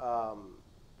to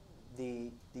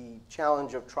the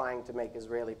challenge of trying to make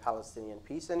Israeli-Palestinian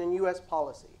peace and in US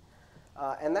policy.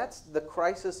 And that's the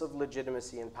crisis of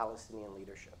legitimacy in Palestinian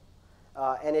leadership.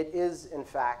 And it is, in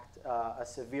fact, a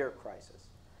severe crisis.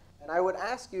 And I would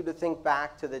ask you to think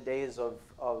back to the days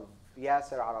of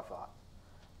Yasser Arafat,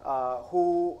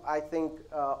 who I think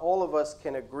all of us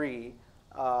can agree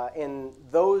in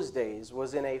those days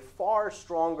was in a far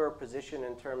stronger position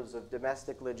in terms of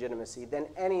domestic legitimacy than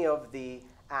any of the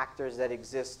actors that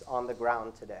exist on the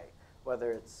ground today,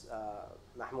 whether it's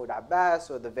Mahmoud Abbas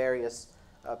or the various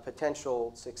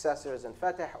potential successors in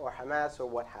Fatah or Hamas or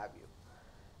what have you.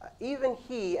 Even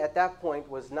he, at that point,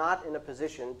 was not in a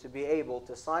position to be able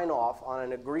to sign off on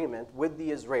an agreement with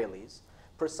the Israelis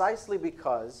precisely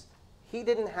because he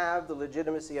didn't have the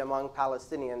legitimacy among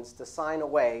Palestinians to sign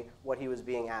away what he was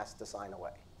being asked to sign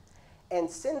away. And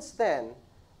since then,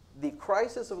 the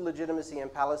crisis of legitimacy in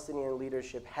Palestinian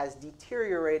leadership has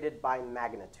deteriorated by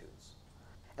magnitudes.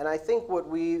 And I think what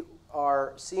we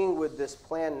are seeing with this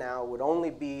plan now would only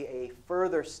be a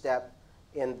further step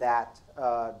in that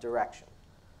direction.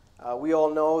 We all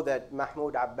know that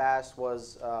Mahmoud Abbas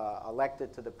was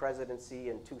elected to the presidency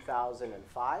in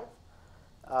 2005.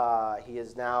 He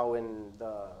is now in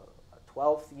the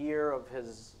 12th year of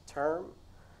his term.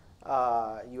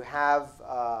 You have,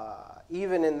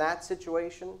 even in that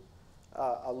situation,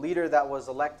 a leader that was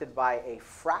elected by a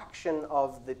fraction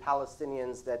of the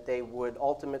Palestinians that they would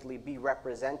ultimately be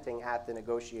representing at the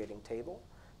negotiating table.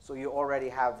 So you already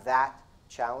have that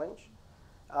challenge.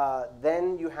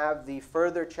 Then you have the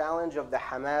further challenge of the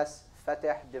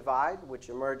Hamas-Fatah divide, which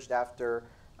emerged after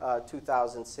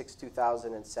 2006,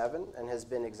 2007, and has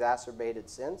been exacerbated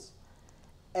since.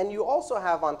 And you also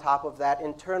have on top of that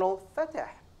internal Fatah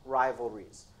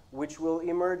rivalries, which will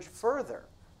emerge further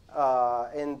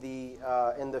in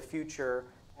the future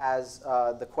as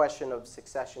the question of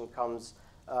succession comes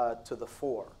to the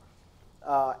fore.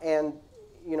 And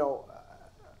you know,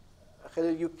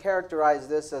 Khalil, you characterize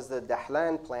this as the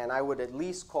Dahlan plan. I would at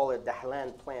least call it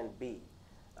Dahlan Plan B.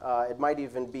 It might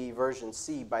even be version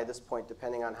C by this point,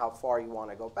 depending on how far you want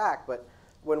to go back. But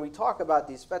when we talk about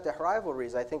these Fatah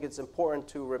rivalries, I think it's important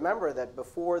to remember that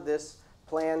before this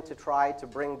plan to try to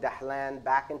bring Dahlan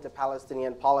back into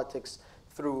Palestinian politics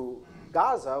through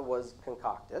Gaza was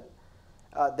concocted,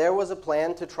 there was a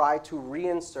plan to try to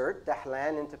reinsert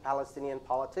Dahlan into Palestinian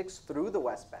politics through the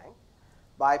West Bank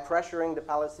by pressuring the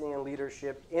Palestinian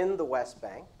leadership in the West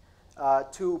Bank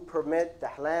to permit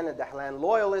Dahlan and Dahlan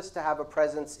loyalists to have a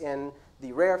presence in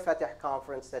the rare Fatah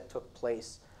conference that took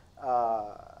place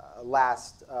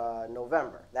last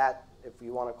November. That, if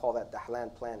you want to call that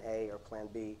Dahlan Plan A or Plan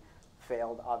B,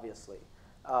 failed, obviously.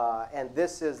 And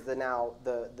this is now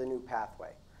the new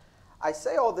pathway. I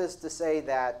say all this to say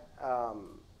that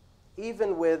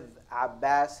even with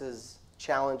Abbas's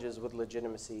challenges with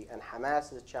legitimacy and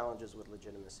Hamas's challenges with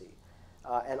legitimacy,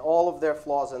 and all of their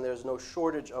flaws, and there's no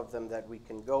shortage of them that we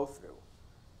can go through,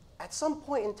 at some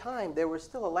point in time, they were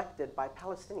still elected by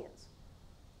Palestinians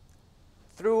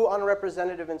through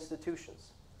unrepresentative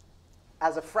institutions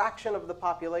as a fraction of the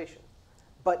population.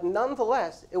 But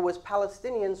nonetheless, it was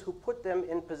Palestinians who put them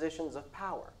in positions of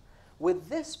power. With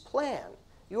this plan,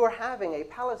 you are having a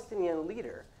Palestinian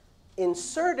leader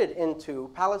inserted into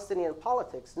Palestinian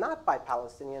politics, not by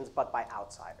Palestinians, but by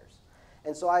outsiders.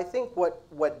 And so I think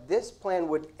what this plan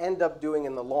would end up doing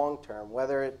in the long term,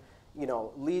 whether it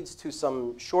leads to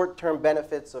some short-term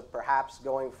benefits of perhaps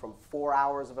going from 4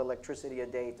 hours of electricity a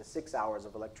day to 6 hours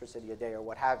of electricity a day or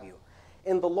what have you,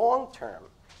 in the long term,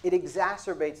 it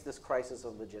exacerbates this crisis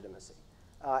of legitimacy.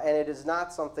 And it is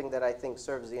not something that I think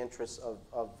serves the interests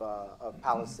of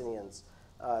Palestinians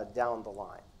down the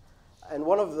line. And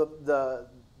one of the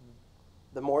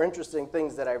more interesting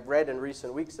things that I've read in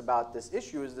recent weeks about this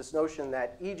issue is this notion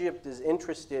that Egypt is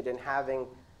interested in having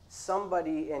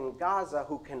somebody in Gaza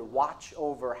who can watch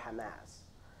over Hamas.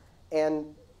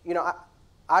 And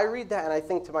I read that and I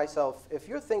think to myself, if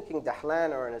you're thinking Dahlan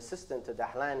or an assistant to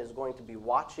Dahlan is going to be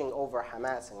watching over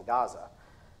Hamas in Gaza,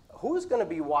 who's going to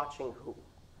be watching who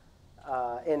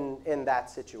in that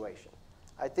situation?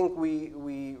 I think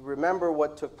we remember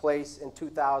what took place in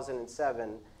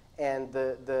 2007 and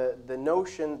the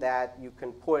notion that you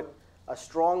can put a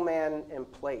strong man in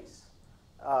place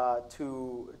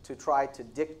to try to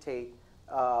dictate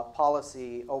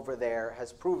policy over there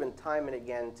has proven time and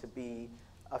again to be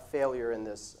a failure in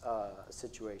this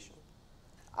situation.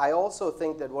 I also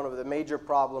think that one of the major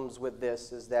problems with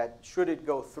this is that should it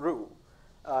go through,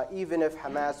 even if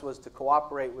Hamas was to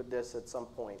cooperate with this at some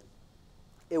point,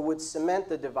 it would cement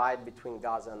the divide between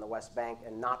Gaza and the West Bank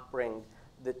and not bring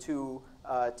the two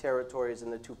territories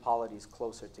and the two polities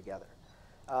closer together.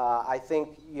 I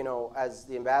think, as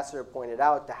the ambassador pointed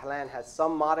out, Dahlan has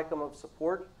some modicum of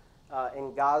support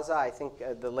in Gaza. I think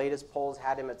the latest polls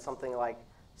had him at something like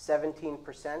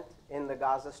 17% in the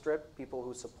Gaza Strip, people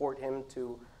who support him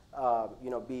to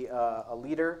be a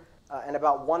leader, and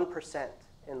about 1%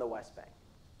 in the West Bank,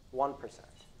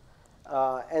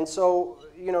 1%. And so,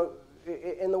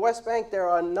 in the West Bank, there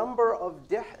are a number of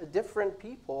different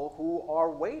people who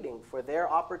are waiting for their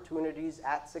opportunities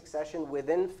at succession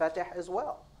within Fatah as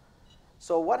well.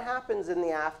 So what happens in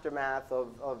the aftermath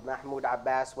of Mahmoud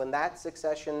Abbas when that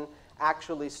succession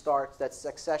actually starts, that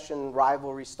succession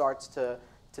rivalry starts to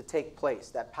take place,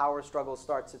 that power struggle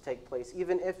starts to take place,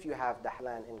 even if you have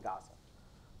Dahlan in Gaza?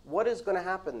 What is going to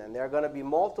happen then? There are going to be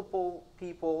multiple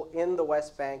people in the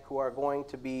West Bank who are going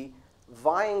to be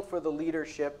vying for the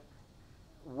leadership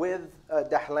with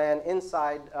Dahlan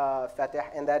inside Fatah,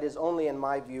 and that is only, in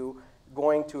my view,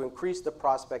 going to increase the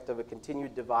prospect of a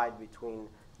continued divide between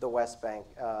the West Bank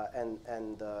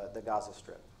and the Gaza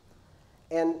Strip.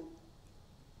 And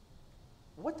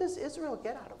what does Israel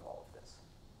get out of all of this?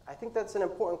 I think that's an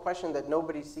important question that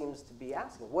nobody seems to be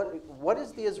asking. What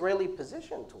is the Israeli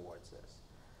position towards this?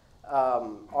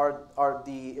 Are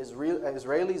the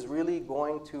Israelis really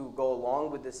going to go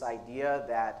along with this idea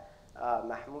that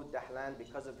Mohammed Dahlan,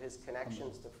 because of his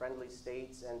connections to friendly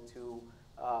states and to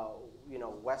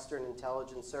Western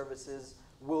intelligence services,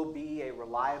 will be a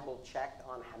reliable check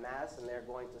on Hamas, and they're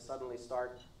going to suddenly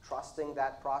start trusting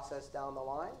that process down the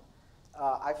line?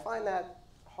 I find that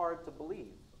hard to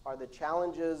believe. Are the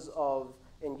challenges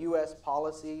in U.S.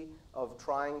 policy of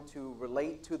trying to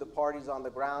relate to the parties on the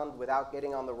ground without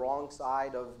getting on the wrong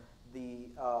side of the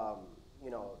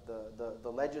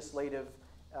legislative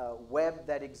web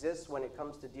that exists when it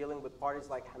comes to dealing with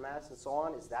parties like Hamas and so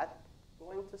on, is that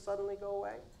going to suddenly go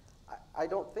away? I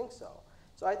don't think so.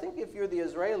 So I think if you're the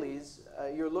Israelis,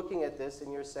 you're looking at this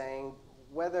and you're saying,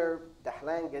 whether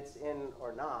Dahlan gets in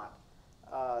or not,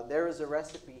 there is a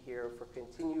recipe here for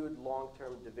continued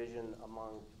long-term division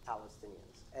among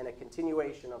Palestinians and a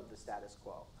continuation of the status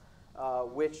quo,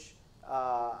 which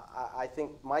I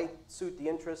think might suit the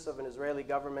interests of an Israeli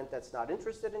government that's not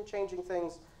interested in changing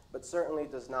things, but certainly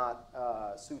does not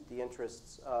suit the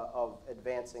interests of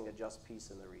advancing a just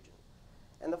peace in the region.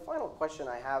 And the final question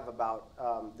I have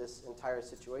about this entire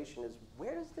situation is,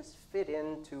 where does this fit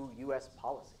into U.S.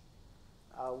 policy?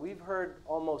 We've heard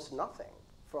almost nothing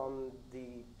from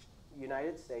the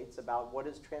United States about what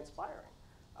is transpiring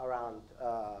around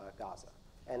Gaza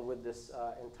and with this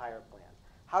entire plan.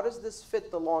 How does this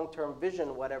fit the long-term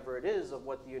vision, whatever it is, of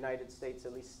what the United States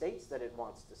at least states that it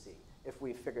wants to see, if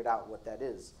we've figured out what that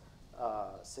is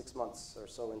 6 months or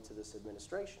so into this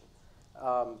administration?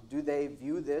 Do they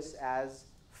view this as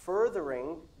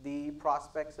furthering the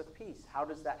prospects of peace? How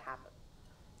does that happen?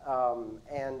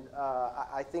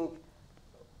 I think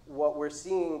what we're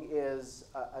seeing is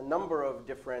a number of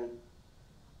different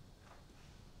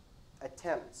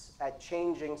attempts at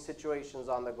changing situations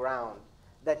on the ground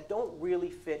that don't really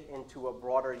fit into a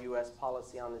broader U.S.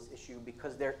 policy on this issue,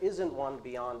 because there isn't one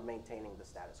beyond maintaining the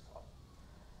status quo.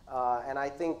 And I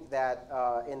think that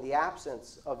in the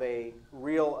absence of a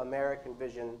real American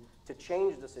vision to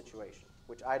change the situation,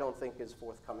 which I don't think is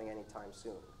forthcoming anytime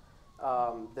soon,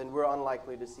 then we're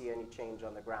unlikely to see any change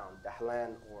on the ground,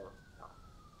 Dahlan or not.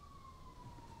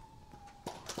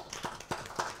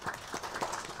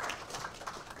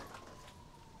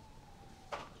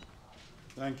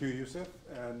 Thank you, Yousef.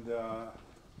 And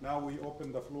now we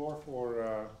open the floor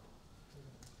for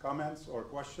comments or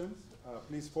questions.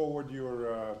 Please forward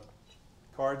your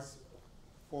cards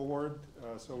forward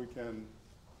so we can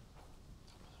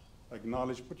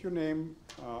acknowledge. Put your name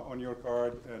on your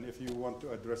card, and if you want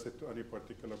to address it to any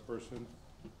particular person,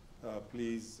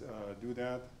 please do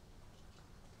that.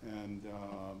 And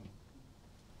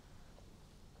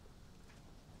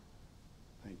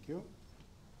thank you.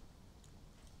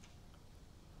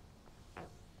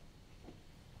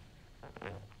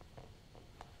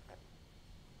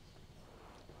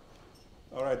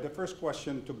 All right, the first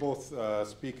question to both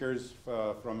speakers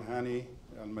from Hani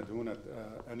Al-Madhoun at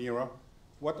Anira.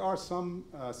 What are some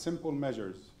simple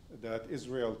measures that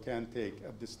Israel can take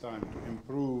at this time to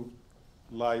improve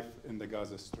life in the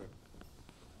Gaza Strip?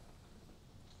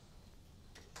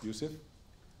 Yousef?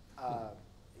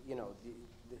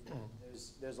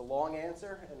 There's a long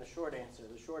answer and a short answer.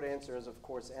 The short answer is, of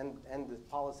course, end the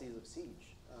policies of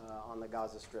siege on the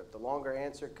Gaza Strip. The longer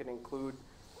answer could include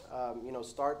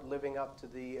start living up to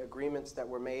the agreements that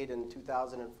were made in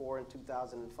 2004 and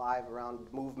 2005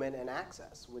 around movement and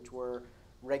access, which were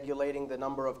regulating the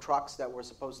number of trucks that were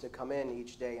supposed to come in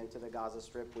each day into the Gaza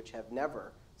Strip, which have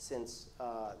never, since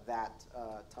that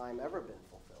time, ever been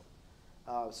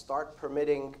fulfilled. Start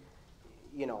permitting,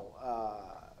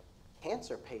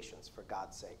 cancer patients, for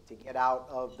God's sake, to get out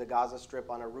of the Gaza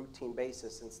Strip on a routine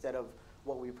basis, instead of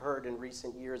what we've heard in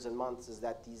recent years and months is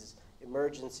that these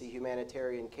emergency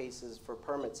humanitarian cases for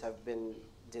permits have been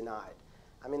denied.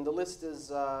 I mean, the list is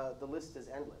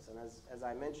endless. And as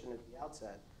I mentioned at the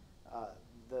outset,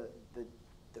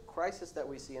 the crisis that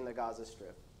we see in the Gaza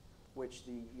Strip, which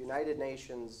the United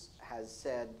Nations has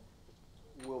said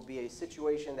will be a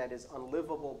situation that is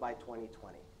unlivable by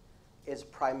 2020, is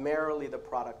primarily the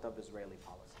product of Israeli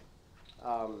policy.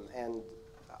 And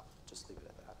I'll just leave it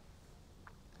at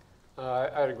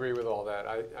that. I'd agree with all that.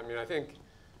 I mean, I think,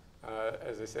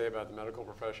 as they say about the medical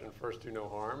profession, first do no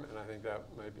harm, and I think that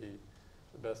might be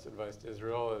the best advice to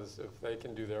Israel, is if they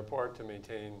can do their part to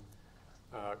maintain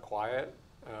quiet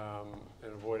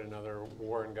and avoid another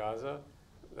war in Gaza,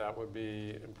 that would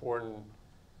be important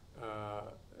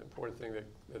thing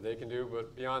that they can do.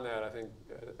 But beyond that, I think,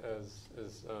 as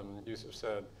Yousef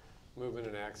said, movement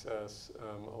and access,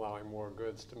 allowing more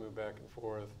goods to move back and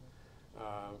forth,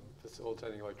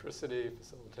 facilitating electricity,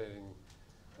 facilitating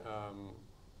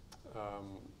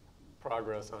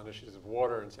progress on issues of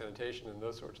water and sanitation and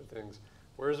those sorts of things,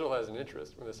 where Israel has an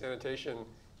interest. When the sanitation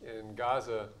in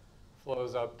Gaza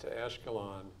flows up to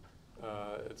Ashkelon,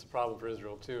 it's a problem for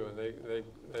Israel too, and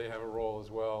they have a role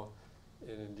as well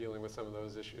in dealing with some of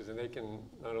those issues, and they can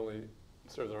not only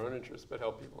serve their own interests, but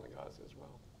help people in Gaza as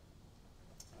well.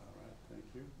 All right, thank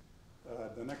you.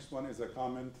 The next one is a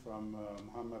comment from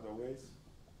Mohammed Dahlan.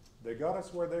 They got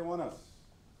us where they want us,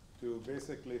 to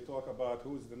basically talk about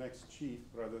who's the next chief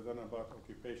rather than about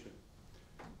occupation.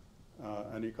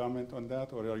 Any comment on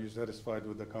that, or are you satisfied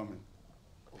with the comment?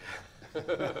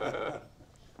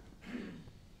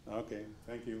 Okay,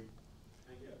 thank you.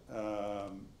 Thank you.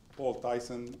 Paul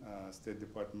Tyson, State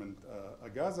Department.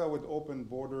 Gaza would open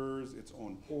borders, its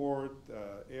own port,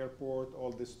 airport,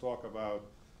 all this talk about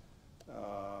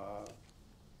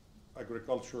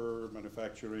agriculture,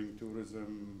 manufacturing,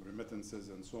 tourism, remittances,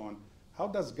 and so on. How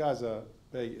does Gaza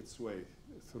pay its way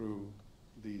through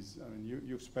these? I mean,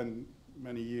 you've spent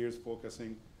many years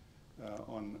focusing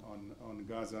on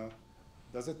Gaza.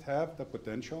 Does it have the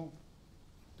potential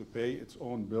to pay its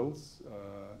own bills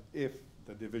if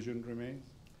the division remains?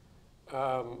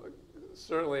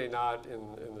 Certainly not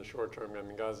in the short term. I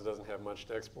mean, Gaza doesn't have much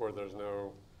to export. There's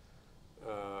no,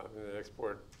 they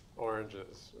export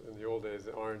oranges. In the old days,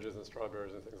 oranges and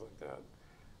strawberries and things like that.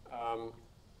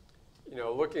 You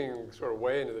know, looking sort of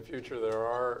way into the future, there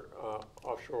are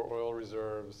offshore oil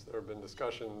reserves. There have been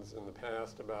discussions in the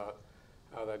past about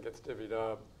how that gets divvied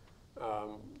up.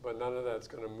 But none of that's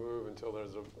going to move until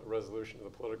there's a resolution of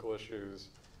the political issues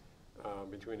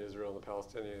between Israel and the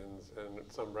Palestinians, and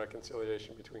some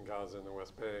reconciliation between Gaza and the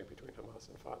West Bank, between Hamas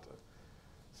and Fatah.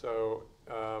 So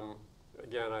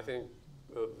again, I think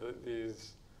the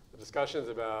discussions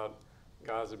about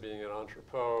Gaza being an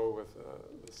entrepot with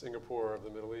the Singapore of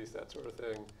the Middle East, that sort of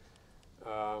thing,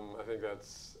 I think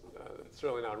that's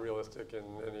certainly not realistic in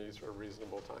any sort of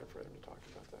reasonable time frame to talk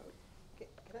about that.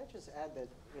 Can I just add that,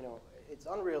 you know, it's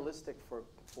unrealistic for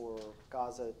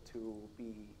Gaza to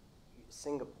be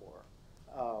Singapore,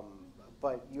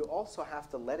 but you also have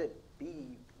to let it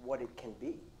be what it can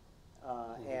be.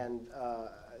 And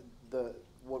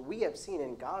what we have seen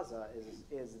in Gaza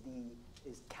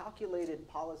is calculated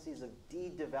policies of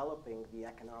de-developing the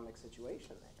economic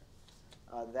situation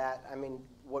there. I mean,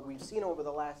 what we've seen over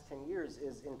the last 10 years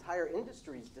is entire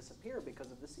industries disappear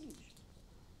because of the siege.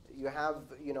 You have,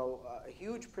 you know,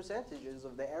 huge percentages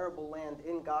of the arable land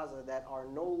in Gaza that are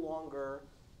no longer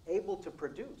able to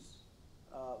produce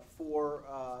for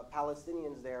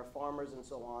Palestinians there, farmers and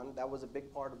so on. That was a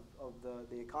big part of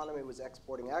the economy, was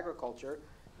exporting agriculture,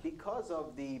 because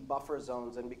of the buffer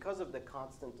zones and because of the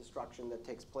constant destruction that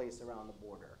takes place around the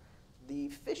border. The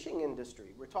fishing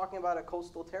industry, we're talking about a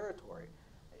coastal territory.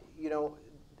 You know,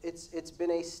 it's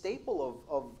been a staple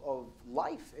of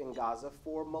life in Gaza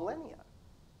for millennia.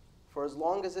 For as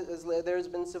long as there's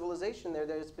been civilization there,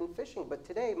 there's been fishing. But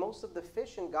today, most of the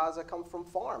fish in Gaza come from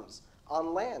farms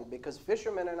on land, because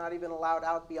fishermen are not even allowed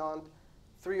out beyond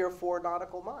 3 or 4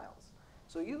 nautical miles.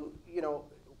 So you know,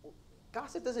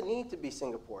 Gaza doesn't need to be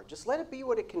Singapore. Just let it be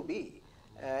what it can be.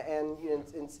 And you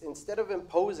know, instead of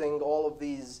imposing all of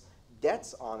these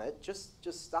debts on it, just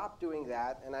stop doing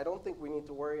that. And I don't think we need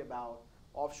to worry about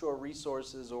offshore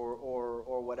resources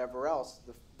or whatever else.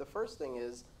 The first thing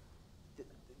is,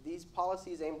 these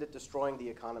policies aimed at destroying the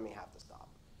economy have to stop.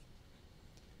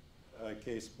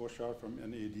 Case Boshar from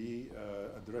NAD,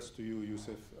 addressed to you,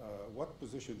 Yousef. What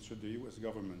position should the U.S.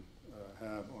 government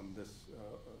have on this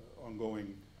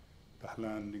ongoing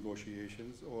Dahlan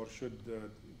negotiations, or should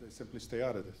they simply stay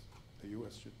out of this? The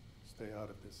U.S. should stay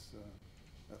out of this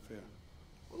affair.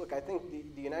 Well, look, I think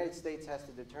the United States has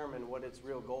to determine what its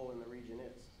real goal in the region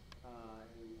is,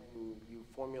 and you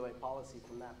formulate policy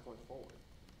from that point forward.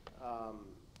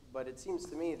 But it seems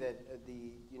to me that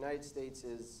the United States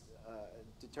is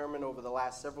determined over the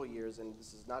last several years, and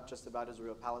this is not just about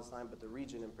Israel-Palestine, but the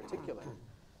region in particular,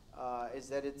 is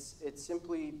that it's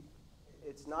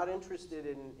not interested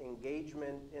in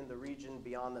engagement in the region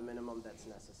beyond the minimum that's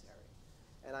necessary.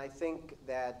 And I think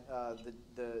that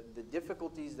the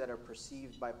difficulties that are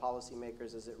perceived by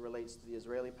policymakers as it relates to the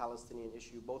Israeli-Palestinian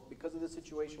issue, both because of the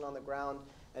situation on the ground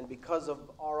and because of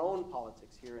our own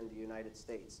politics here in the United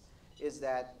States, is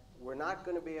that we're not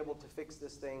going to be able to fix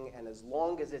this thing, and as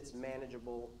long as it's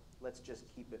manageable, let's just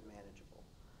keep it manageable.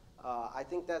 I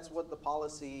think that's what the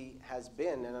policy has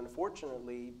been, and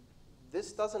unfortunately,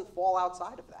 this doesn't fall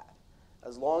outside of that.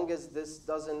 As long as this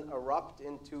doesn't erupt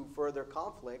into further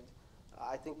conflict,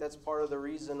 I think that's part of the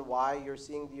reason why you're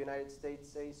seeing the United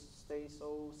States stay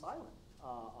so silent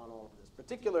on all of this,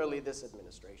 particularly this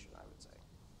administration, I would say.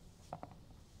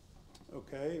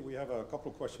 Okay, we have a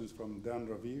couple questions from Dan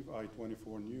Raviv,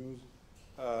 I-24 News,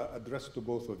 addressed to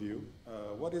both of you.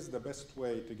 What is the best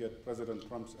way to get President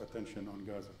Trump's attention on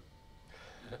Gaza?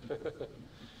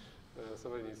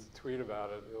 Somebody needs to tweet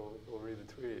about it. We'll read the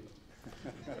tweet.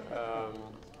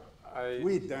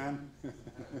 Tweet, Dan.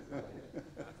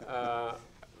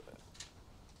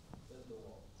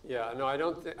 Yeah, no, I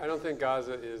don't think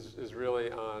Gaza is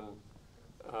really on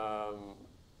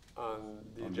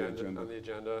the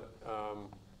agenda.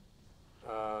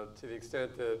 To the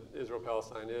extent that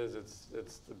Israel-Palestine is,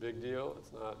 it's the big deal.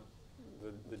 It's not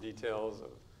the details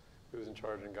of who's in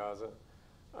charge in Gaza.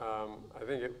 I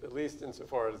think at least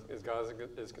insofar as Gaza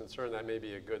is concerned, that may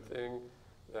be a good thing.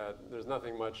 That there's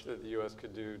nothing much that the U.S.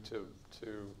 could do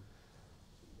to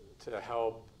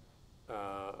help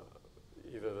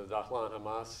either the Dahlan and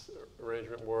Hamas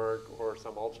arrangement work or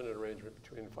some alternate arrangement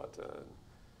between Fatah and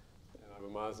Abu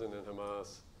Mazen and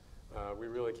Hamas. We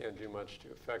really can't do much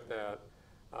to affect that.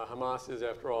 Hamas is,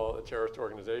 after all, a terrorist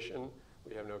organization.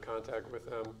 We have no contact with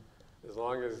them. As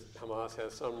long as Hamas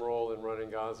has some role in running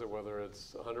Gaza, whether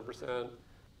it's 100%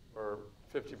 or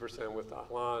 50% with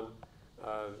Dahlan,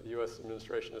 the U.S.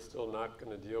 administration is still not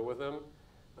going to deal with them.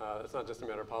 It's not just a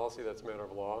matter of policy, that's a matter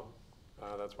of law.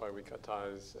 That's why we cut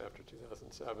ties after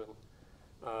 2007.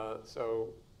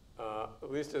 So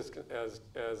at least as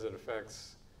it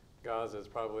affects Gaza, it's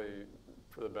probably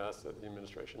for the best that the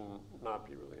administration not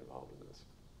be really involved in this.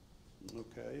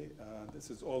 Okay, this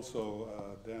is also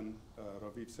then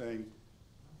Raviv saying,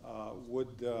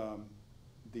 would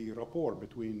the rapport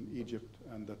between Egypt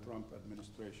and the Trump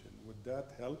administration, would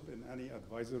that help in any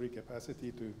advisory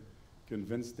capacity to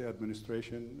convince the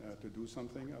administration to do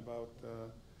something about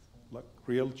like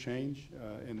real change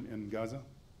in Gaza?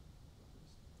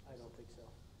 I don't think so.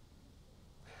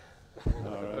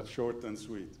 All right, short and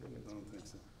sweet. I don't think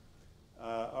so.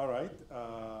 All right.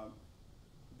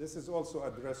 This is also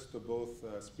addressed to both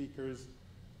speakers.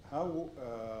 How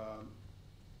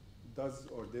does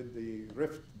or did the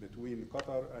rift between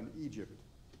Qatar and Egypt,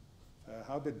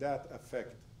 how did that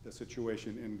affect the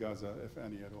situation in Gaza, if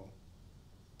any at all?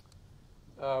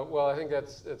 Well, I think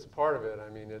it's part of it. I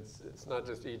mean, it's not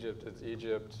just Egypt. It's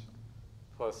Egypt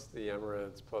plus the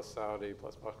Emirates plus Saudi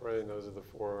plus Bahrain. Those are the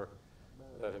four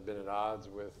that have been at odds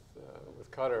with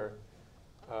Qatar.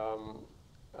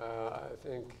 I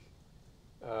think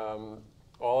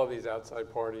all of these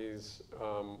outside parties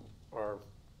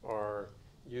are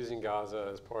using Gaza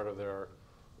as part of their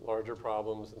larger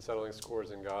problems and settling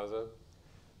scores in Gaza.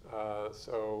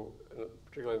 So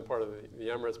particularly in part of the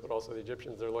Emirates, but also the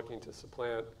Egyptians, they're looking to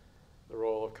supplant the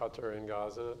role of Qatar in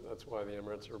Gaza. That's why the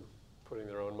Emirates are putting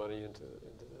their own money into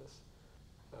this.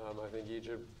 I think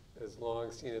Egypt has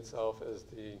long seen itself as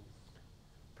the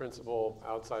principal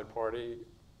outside party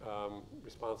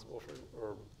responsible for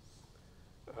or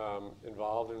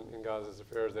involved in Gaza's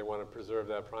affairs. They want to preserve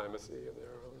that primacy of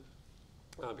their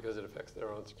own because it affects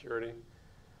their own security.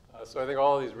 So I think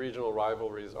all of these regional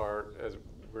rivalries are, as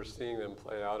we're seeing them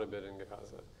play out a bit in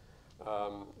Gaza.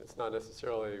 It's not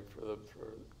necessarily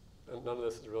none of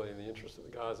this is really in the interest of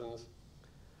the Gazans.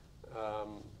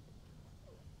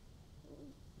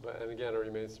 And again, it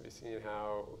remains to be seen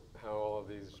how all of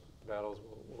these battles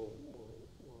will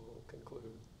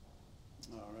conclude.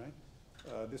 All right.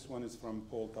 This one is from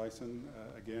Paul Tyson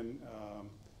again.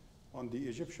 On the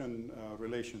Egyptian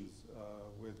relations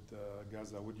with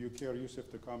Gaza, would you care,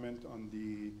 Yousef, to comment on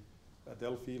the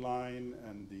Adelphi line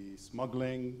and the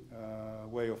smuggling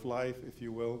way of life, if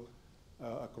you will,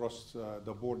 across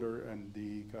the border and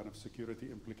the kind of security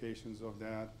implications of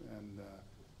that, and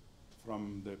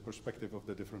from the perspective of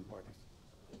the different parties?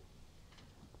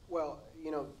 Well,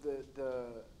 you know,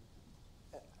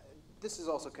 this is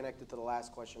also connected to the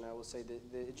last question. I will say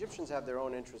that the Egyptians have their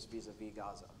own interests vis-a-vis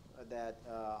Gaza that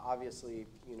obviously,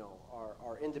 you know,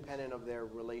 are independent of their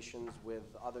relations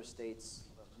with other states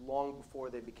long before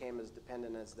they became as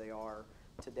dependent as they are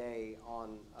today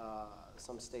on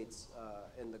some states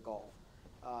in the Gulf.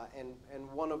 And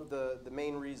one of the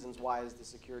main reasons why is the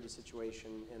security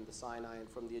situation in the Sinai. And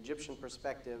from the Egyptian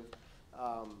perspective,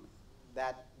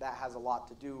 that has a lot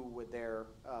to do with their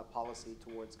policy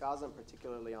towards Gaza, and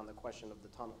particularly on the question of the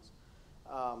tunnels.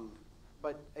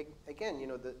 But again, you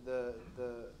know, the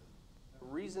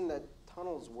reason that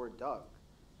tunnels were dug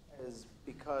is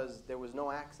because there was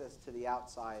no access to the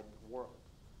outside world.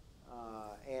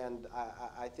 And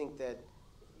I think that,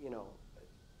 you know,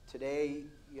 today,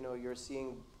 you know, you're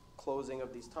seeing closing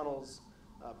of these tunnels,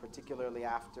 particularly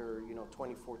after, you know,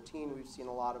 2014. We've seen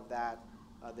a lot of that.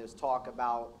 There's talk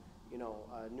about,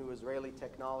 new Israeli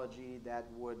technology that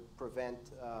would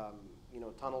prevent,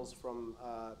 tunnels from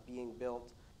being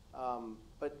built.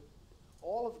 But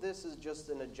all of this is just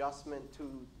an adjustment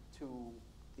to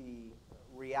the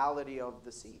reality of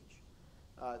the siege.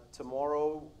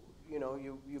 Tomorrow,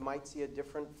 you might see a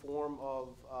different form of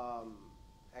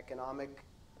economic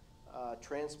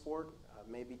transport.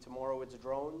 Maybe tomorrow it's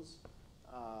drones.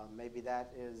 Maybe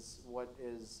that is what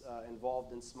is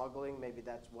involved in smuggling. Maybe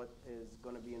that's what is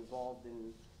going to be involved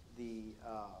in the,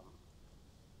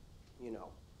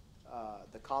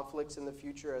 the conflicts in the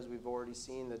future, as we've already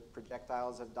seen that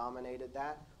projectiles have dominated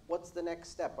that. What's the next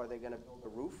step? Are they going to build a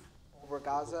roof over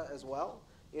Gaza as well?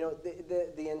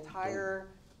 The entire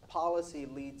policy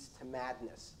leads to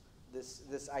madness.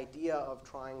 This idea of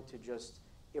trying to just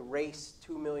erase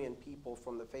 2 million people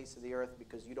from the face of the earth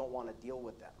because you don't want to deal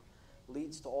with them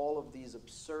leads to all of these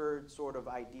absurd sort of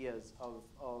ideas of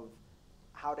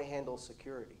how to handle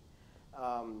security.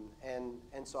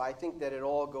 And so I think that it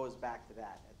all goes back to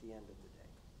that at the end of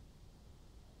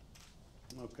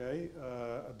the day. Okay,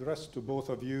 addressed to both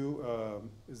of you.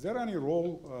 Is there any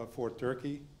role for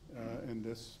Turkey in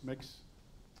this mix?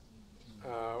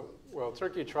 Well,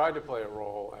 Turkey tried to play a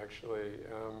role, actually,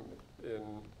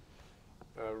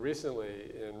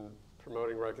 recently in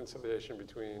promoting reconciliation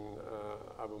between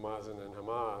Abu Mazen and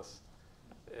Hamas,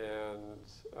 and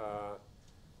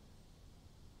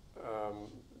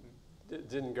it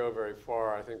didn't go very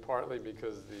far, I think partly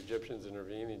because the Egyptians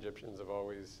intervened. The Egyptians have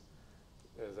always,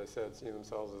 as I said, seen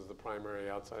themselves as the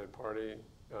primary outside party,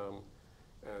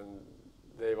 and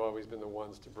they've always been the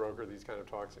ones to broker these kind of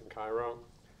talks in Cairo.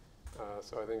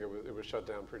 So I think it was shut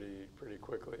down pretty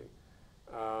quickly.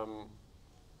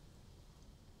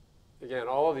 Again,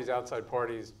 all of these outside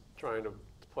parties trying to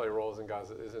play roles in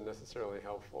Gaza isn't necessarily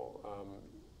helpful.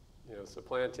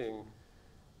 Supplanting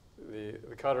the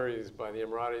Qataris by the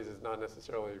Emiratis is not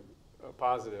necessarily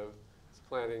positive.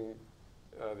 Supplanting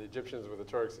the Egyptians with the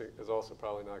Turks is also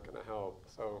probably not going to help.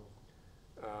 So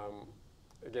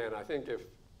again, I think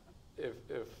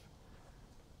if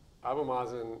Abu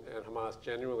Mazen and Hamas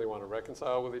genuinely want to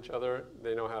reconcile with each other,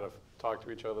 they know how to talk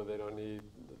to each other. They don't need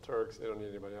the Turks. They don't need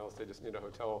anybody else. They just need a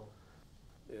hotel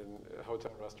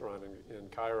restaurant in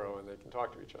Cairo, and they can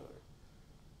talk to each other.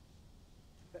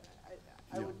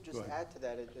 I would just add to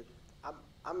that.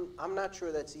 I'm not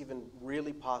sure that's even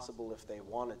really possible if they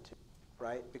wanted to,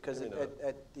 right? Because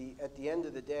at the end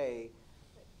of the day,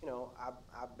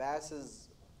 Abbas's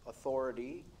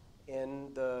authority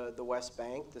in the West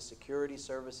Bank, the security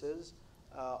services,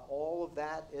 all of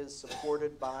that is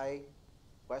supported by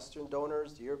Western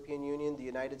donors, the European Union, the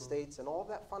United States, and all of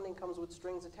that funding comes with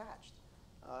strings attached.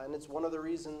 And it's one of the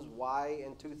reasons why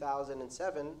in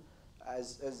 2007,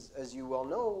 as you well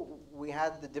know, we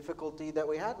had the difficulty that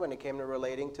we had when it came to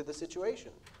relating to the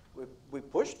situation. We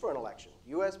pushed for an election.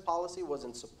 U.S. policy was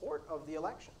in support of the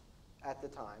election at the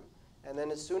time. And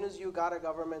then as soon as you got a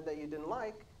government that you didn't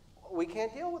like, we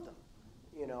can't deal with them,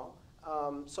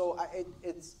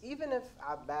 it's even if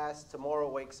Abbas tomorrow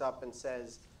wakes up and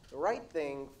says the right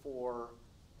thing for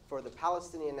the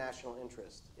Palestinian national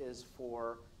interest is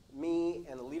for me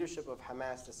and the leadership of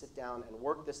Hamas to sit down and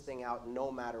work this thing out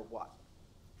no matter what.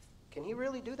 Can he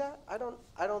really do that? I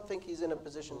don't think he's in a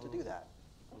position to do that.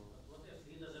 What if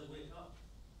he doesn't wake up?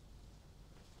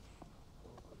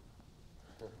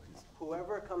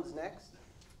 Whoever comes next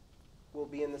will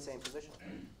be in the same position.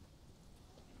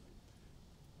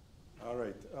 All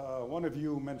right. One of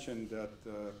you mentioned that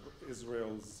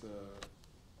Israel's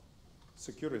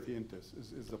security interests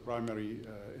is the primary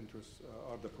interest,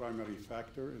 are the primary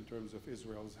factor in terms of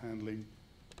Israel's handling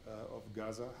of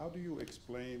Gaza. How do you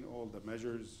explain all the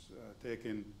measures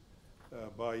taken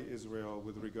by Israel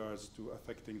with regards to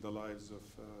affecting the lives of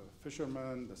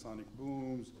fishermen, the sonic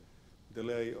booms,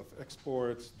 delay of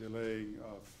exports, delaying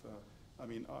of,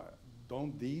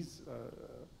 don't these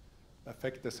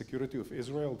affect the security of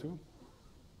Israel too?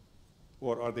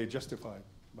 Or are they justified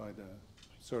by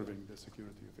serving the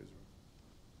security of Israel?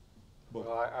 Both.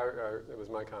 Well, it was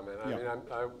my comment.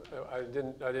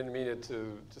 I didn't mean it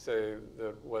to say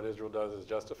that what Israel does is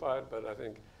justified, but I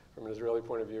think from an Israeli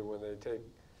point of view, when they take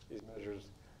these measures,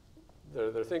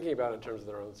 they're thinking about it in terms of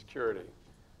their own security.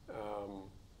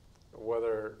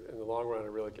 Whether in the long run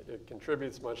it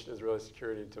contributes much to Israeli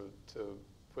security to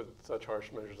put such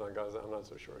harsh measures on Gaza, I'm not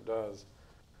so sure it does.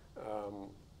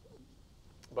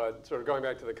 But sort of going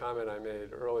back to the comment I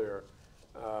made earlier,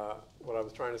 what I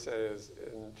was trying to say is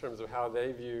in terms of how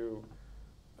they view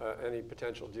any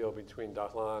potential deal between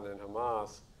Dahlan and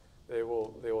Hamas, they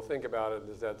will think about it,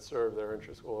 does that serve their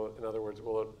interests? In other words,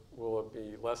 will it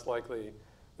be less likely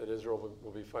that Israel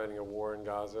will be fighting a war in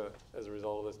Gaza as a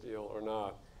result of this deal or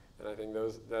not. And I think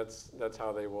that's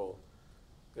how they will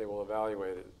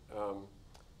evaluate it.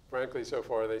 Frankly, so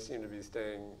far they seem to be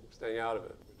staying out of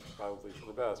it, which is probably for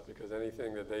the best, because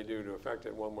anything that they do to affect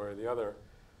it one way or the other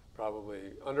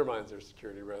probably undermines their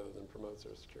security rather than promotes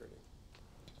their security.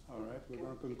 All right, we're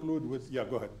going to conclude with, yeah,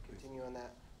 go ahead, please. Continue on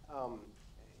that.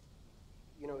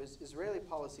 You know, Israeli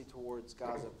policy towards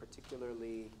Gaza,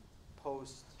 particularly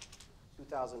post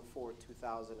 2004,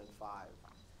 2005,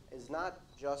 is not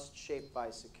just shaped by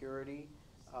security,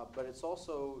 but it's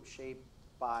also shaped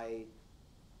by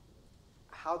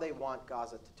how they want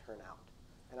Gaza to turn out.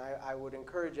 And I would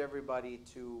encourage everybody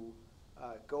to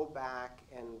go back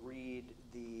and read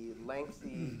the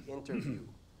lengthy interview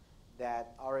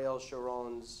that Ariel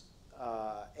Sharon's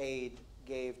aide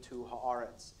gave to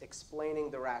Haaretz, explaining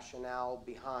the rationale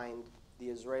behind the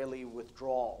Israeli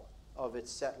withdrawal of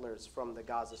its settlers from the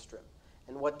Gaza Strip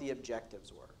and what the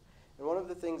objectives were. And one of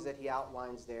the things that he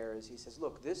outlines there is he says,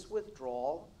 look, this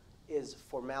withdrawal is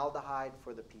formaldehyde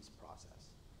for the peace process.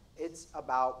 It's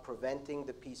about preventing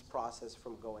the peace process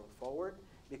from going forward,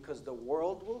 because the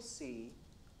world will see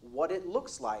what it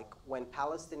looks like when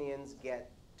Palestinians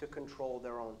get to control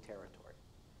their own territory.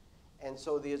 And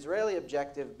so the Israeli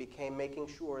objective became making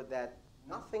sure that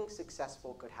nothing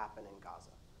successful could happen in Gaza.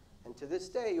 And to this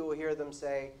day, you will hear them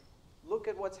say, look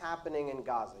at what's happening in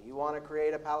Gaza. You want to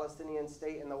create a Palestinian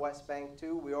state in the West Bank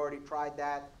too? We already tried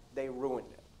that. They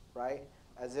ruined it, right?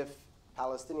 As if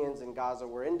Palestinians in Gaza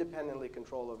were independently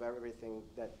control of everything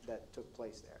that took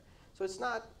place there. So it's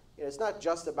not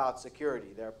just about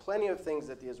security. There are plenty of things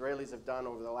that the Israelis have done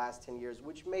over the last 10 years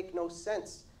which make no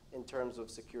sense in terms of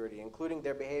security, including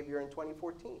their behavior in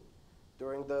 2014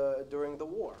 during the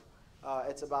war.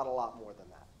 It's about a lot more than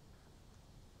that.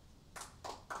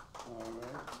 All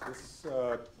right. This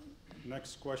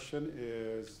next question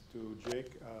is to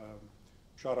Jake.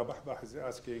 Shara Bahbah is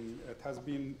asking, it has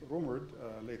been rumored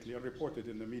lately and reported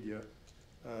in the media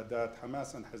that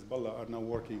Hamas and Hezbollah are now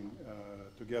working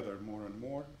together more and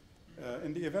more.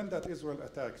 In the event that Israel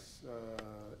attacks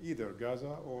either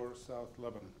Gaza or South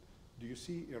Lebanon, do you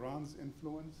see Iran's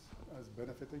influence as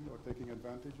benefiting or taking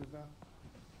advantage of that?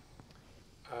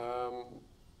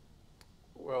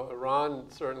 Well, Iran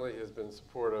certainly has been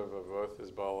supportive of both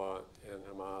Hezbollah and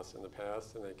Hamas in the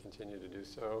past, and they continue to do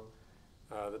so.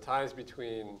 The ties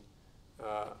between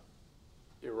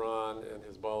Iran and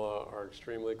Hezbollah are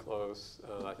extremely close.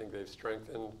 I think they've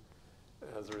strengthened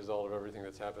as a result of everything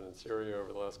that's happened in Syria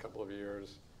over the last couple of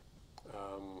years.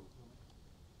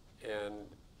 And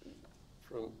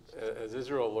as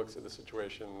Israel looks at the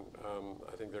situation,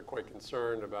 I think they're quite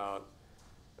concerned about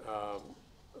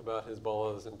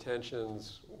Hezbollah's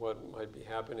intentions, what might be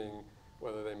happening,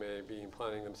 whether they may be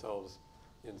implanting themselves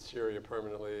in Syria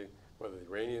permanently, whether the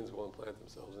Iranians will implant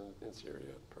themselves in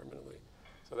Syria permanently.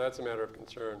 So that's a matter of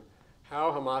concern.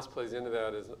 How Hamas plays into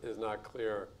that is not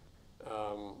clear.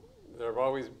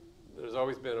 It's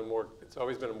always been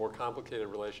a more complicated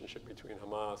relationship between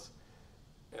Hamas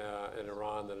and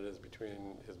Iran than it is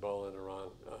between Hezbollah and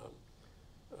Iran.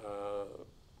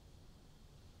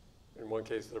 In one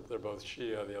case, they're both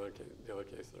Shia. The other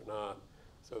case, they're not.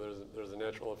 So there's a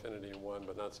natural affinity in one,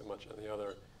 but not so much on the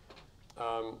other.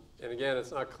 And again,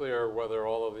 it's not clear whether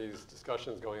all of these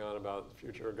discussions going on about the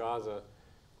future of Gaza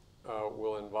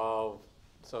will involve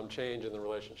some change in the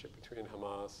relationship between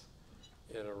Hamas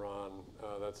and Iran.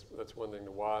 That's one thing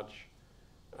to watch.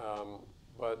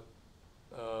 But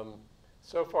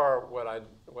so far, what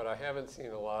I haven't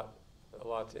seen a lot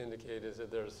to indicate is that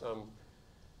there's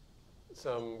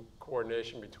some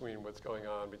coordination between what's going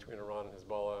on between Iran and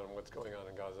Hezbollah and what's going on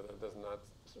in Gaza. That does not,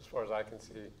 as far as I can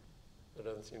see, there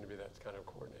doesn't seem to be that kind of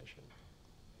coordination.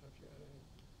 If you had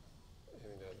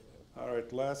anything to add to that. All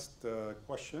right, last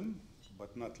question,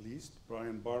 but not least.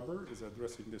 Brian Barber is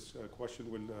addressing this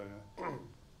question. We'll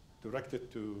direct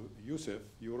it to Yousef.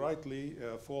 You rightly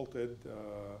faulted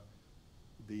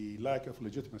the lack of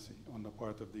legitimacy on the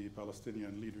part of the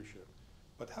Palestinian leadership.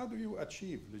 But how do you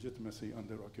achieve legitimacy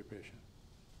under occupation?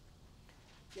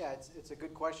 Yeah, it's a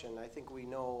good question. I think we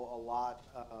know a lot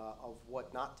of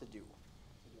what not to do,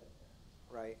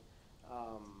 right?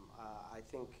 I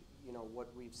think what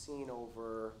we've seen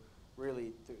over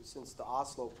really since the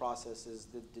Oslo process is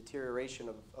the deterioration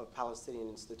of Palestinian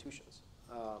institutions,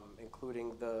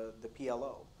 including the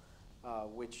PLO,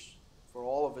 which for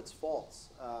all of its faults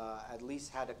at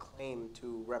least had a claim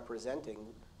to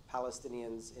representing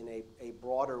Palestinians in a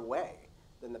broader way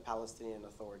than the Palestinian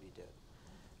Authority did.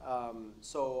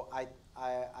 So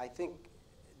I think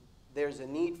there's a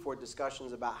need for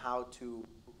discussions about how to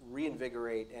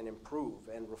reinvigorate and improve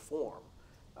and reform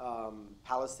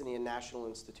Palestinian national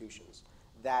institutions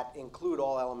that include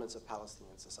all elements of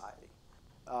Palestinian society,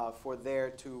 for there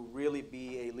to really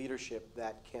be a leadership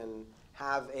that can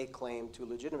have a claim to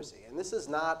legitimacy. And this is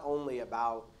not only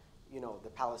about, the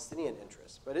Palestinian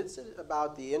interests, but it's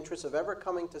about the interest of ever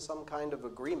coming to some kind of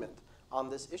agreement on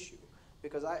this issue.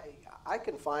 Because I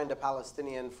can find a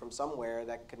Palestinian from somewhere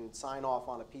that can sign off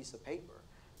on a piece of paper,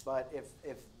 but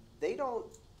if they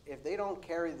don't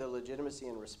carry the legitimacy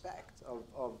and respect of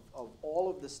all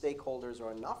of the stakeholders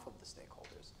or enough of the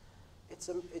stakeholders,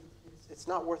 it's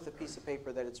not worth the piece of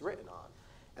paper that it's written on.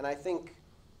 And I think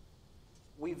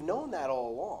we've known that all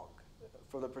along.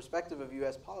 From the perspective of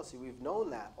U.S. policy, we've known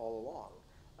that all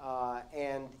along.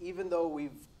 And even though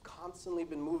we've constantly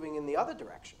been moving in the other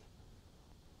direction,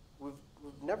 we've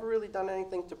never really done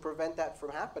anything to prevent that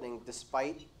from happening,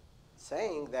 despite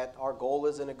saying that our goal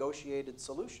is a negotiated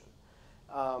solution.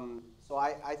 So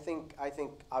I think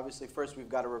obviously first we've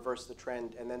got to reverse the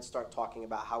trend and then start talking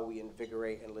about how we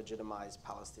invigorate and legitimize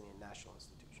Palestinian national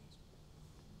institutions.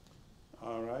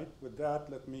 All right. With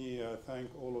that, let me thank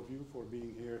all of you for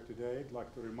being here today. I'd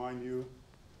like to remind you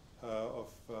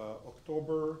of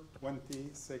October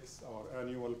 26th, our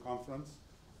annual conference,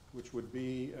 which would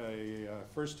be a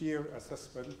first-year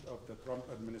assessment of the Trump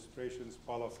administration's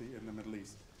policy in the Middle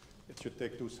East. It should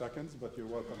take 2 seconds, but you're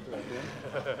welcome to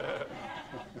attend.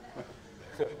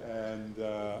 And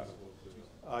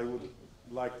I would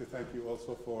like to thank you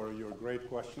also for your great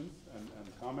questions and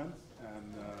comments.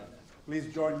 And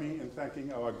please join me in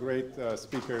thanking our great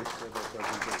speakers for their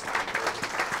presentation.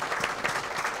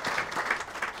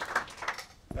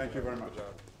 Thank you very much.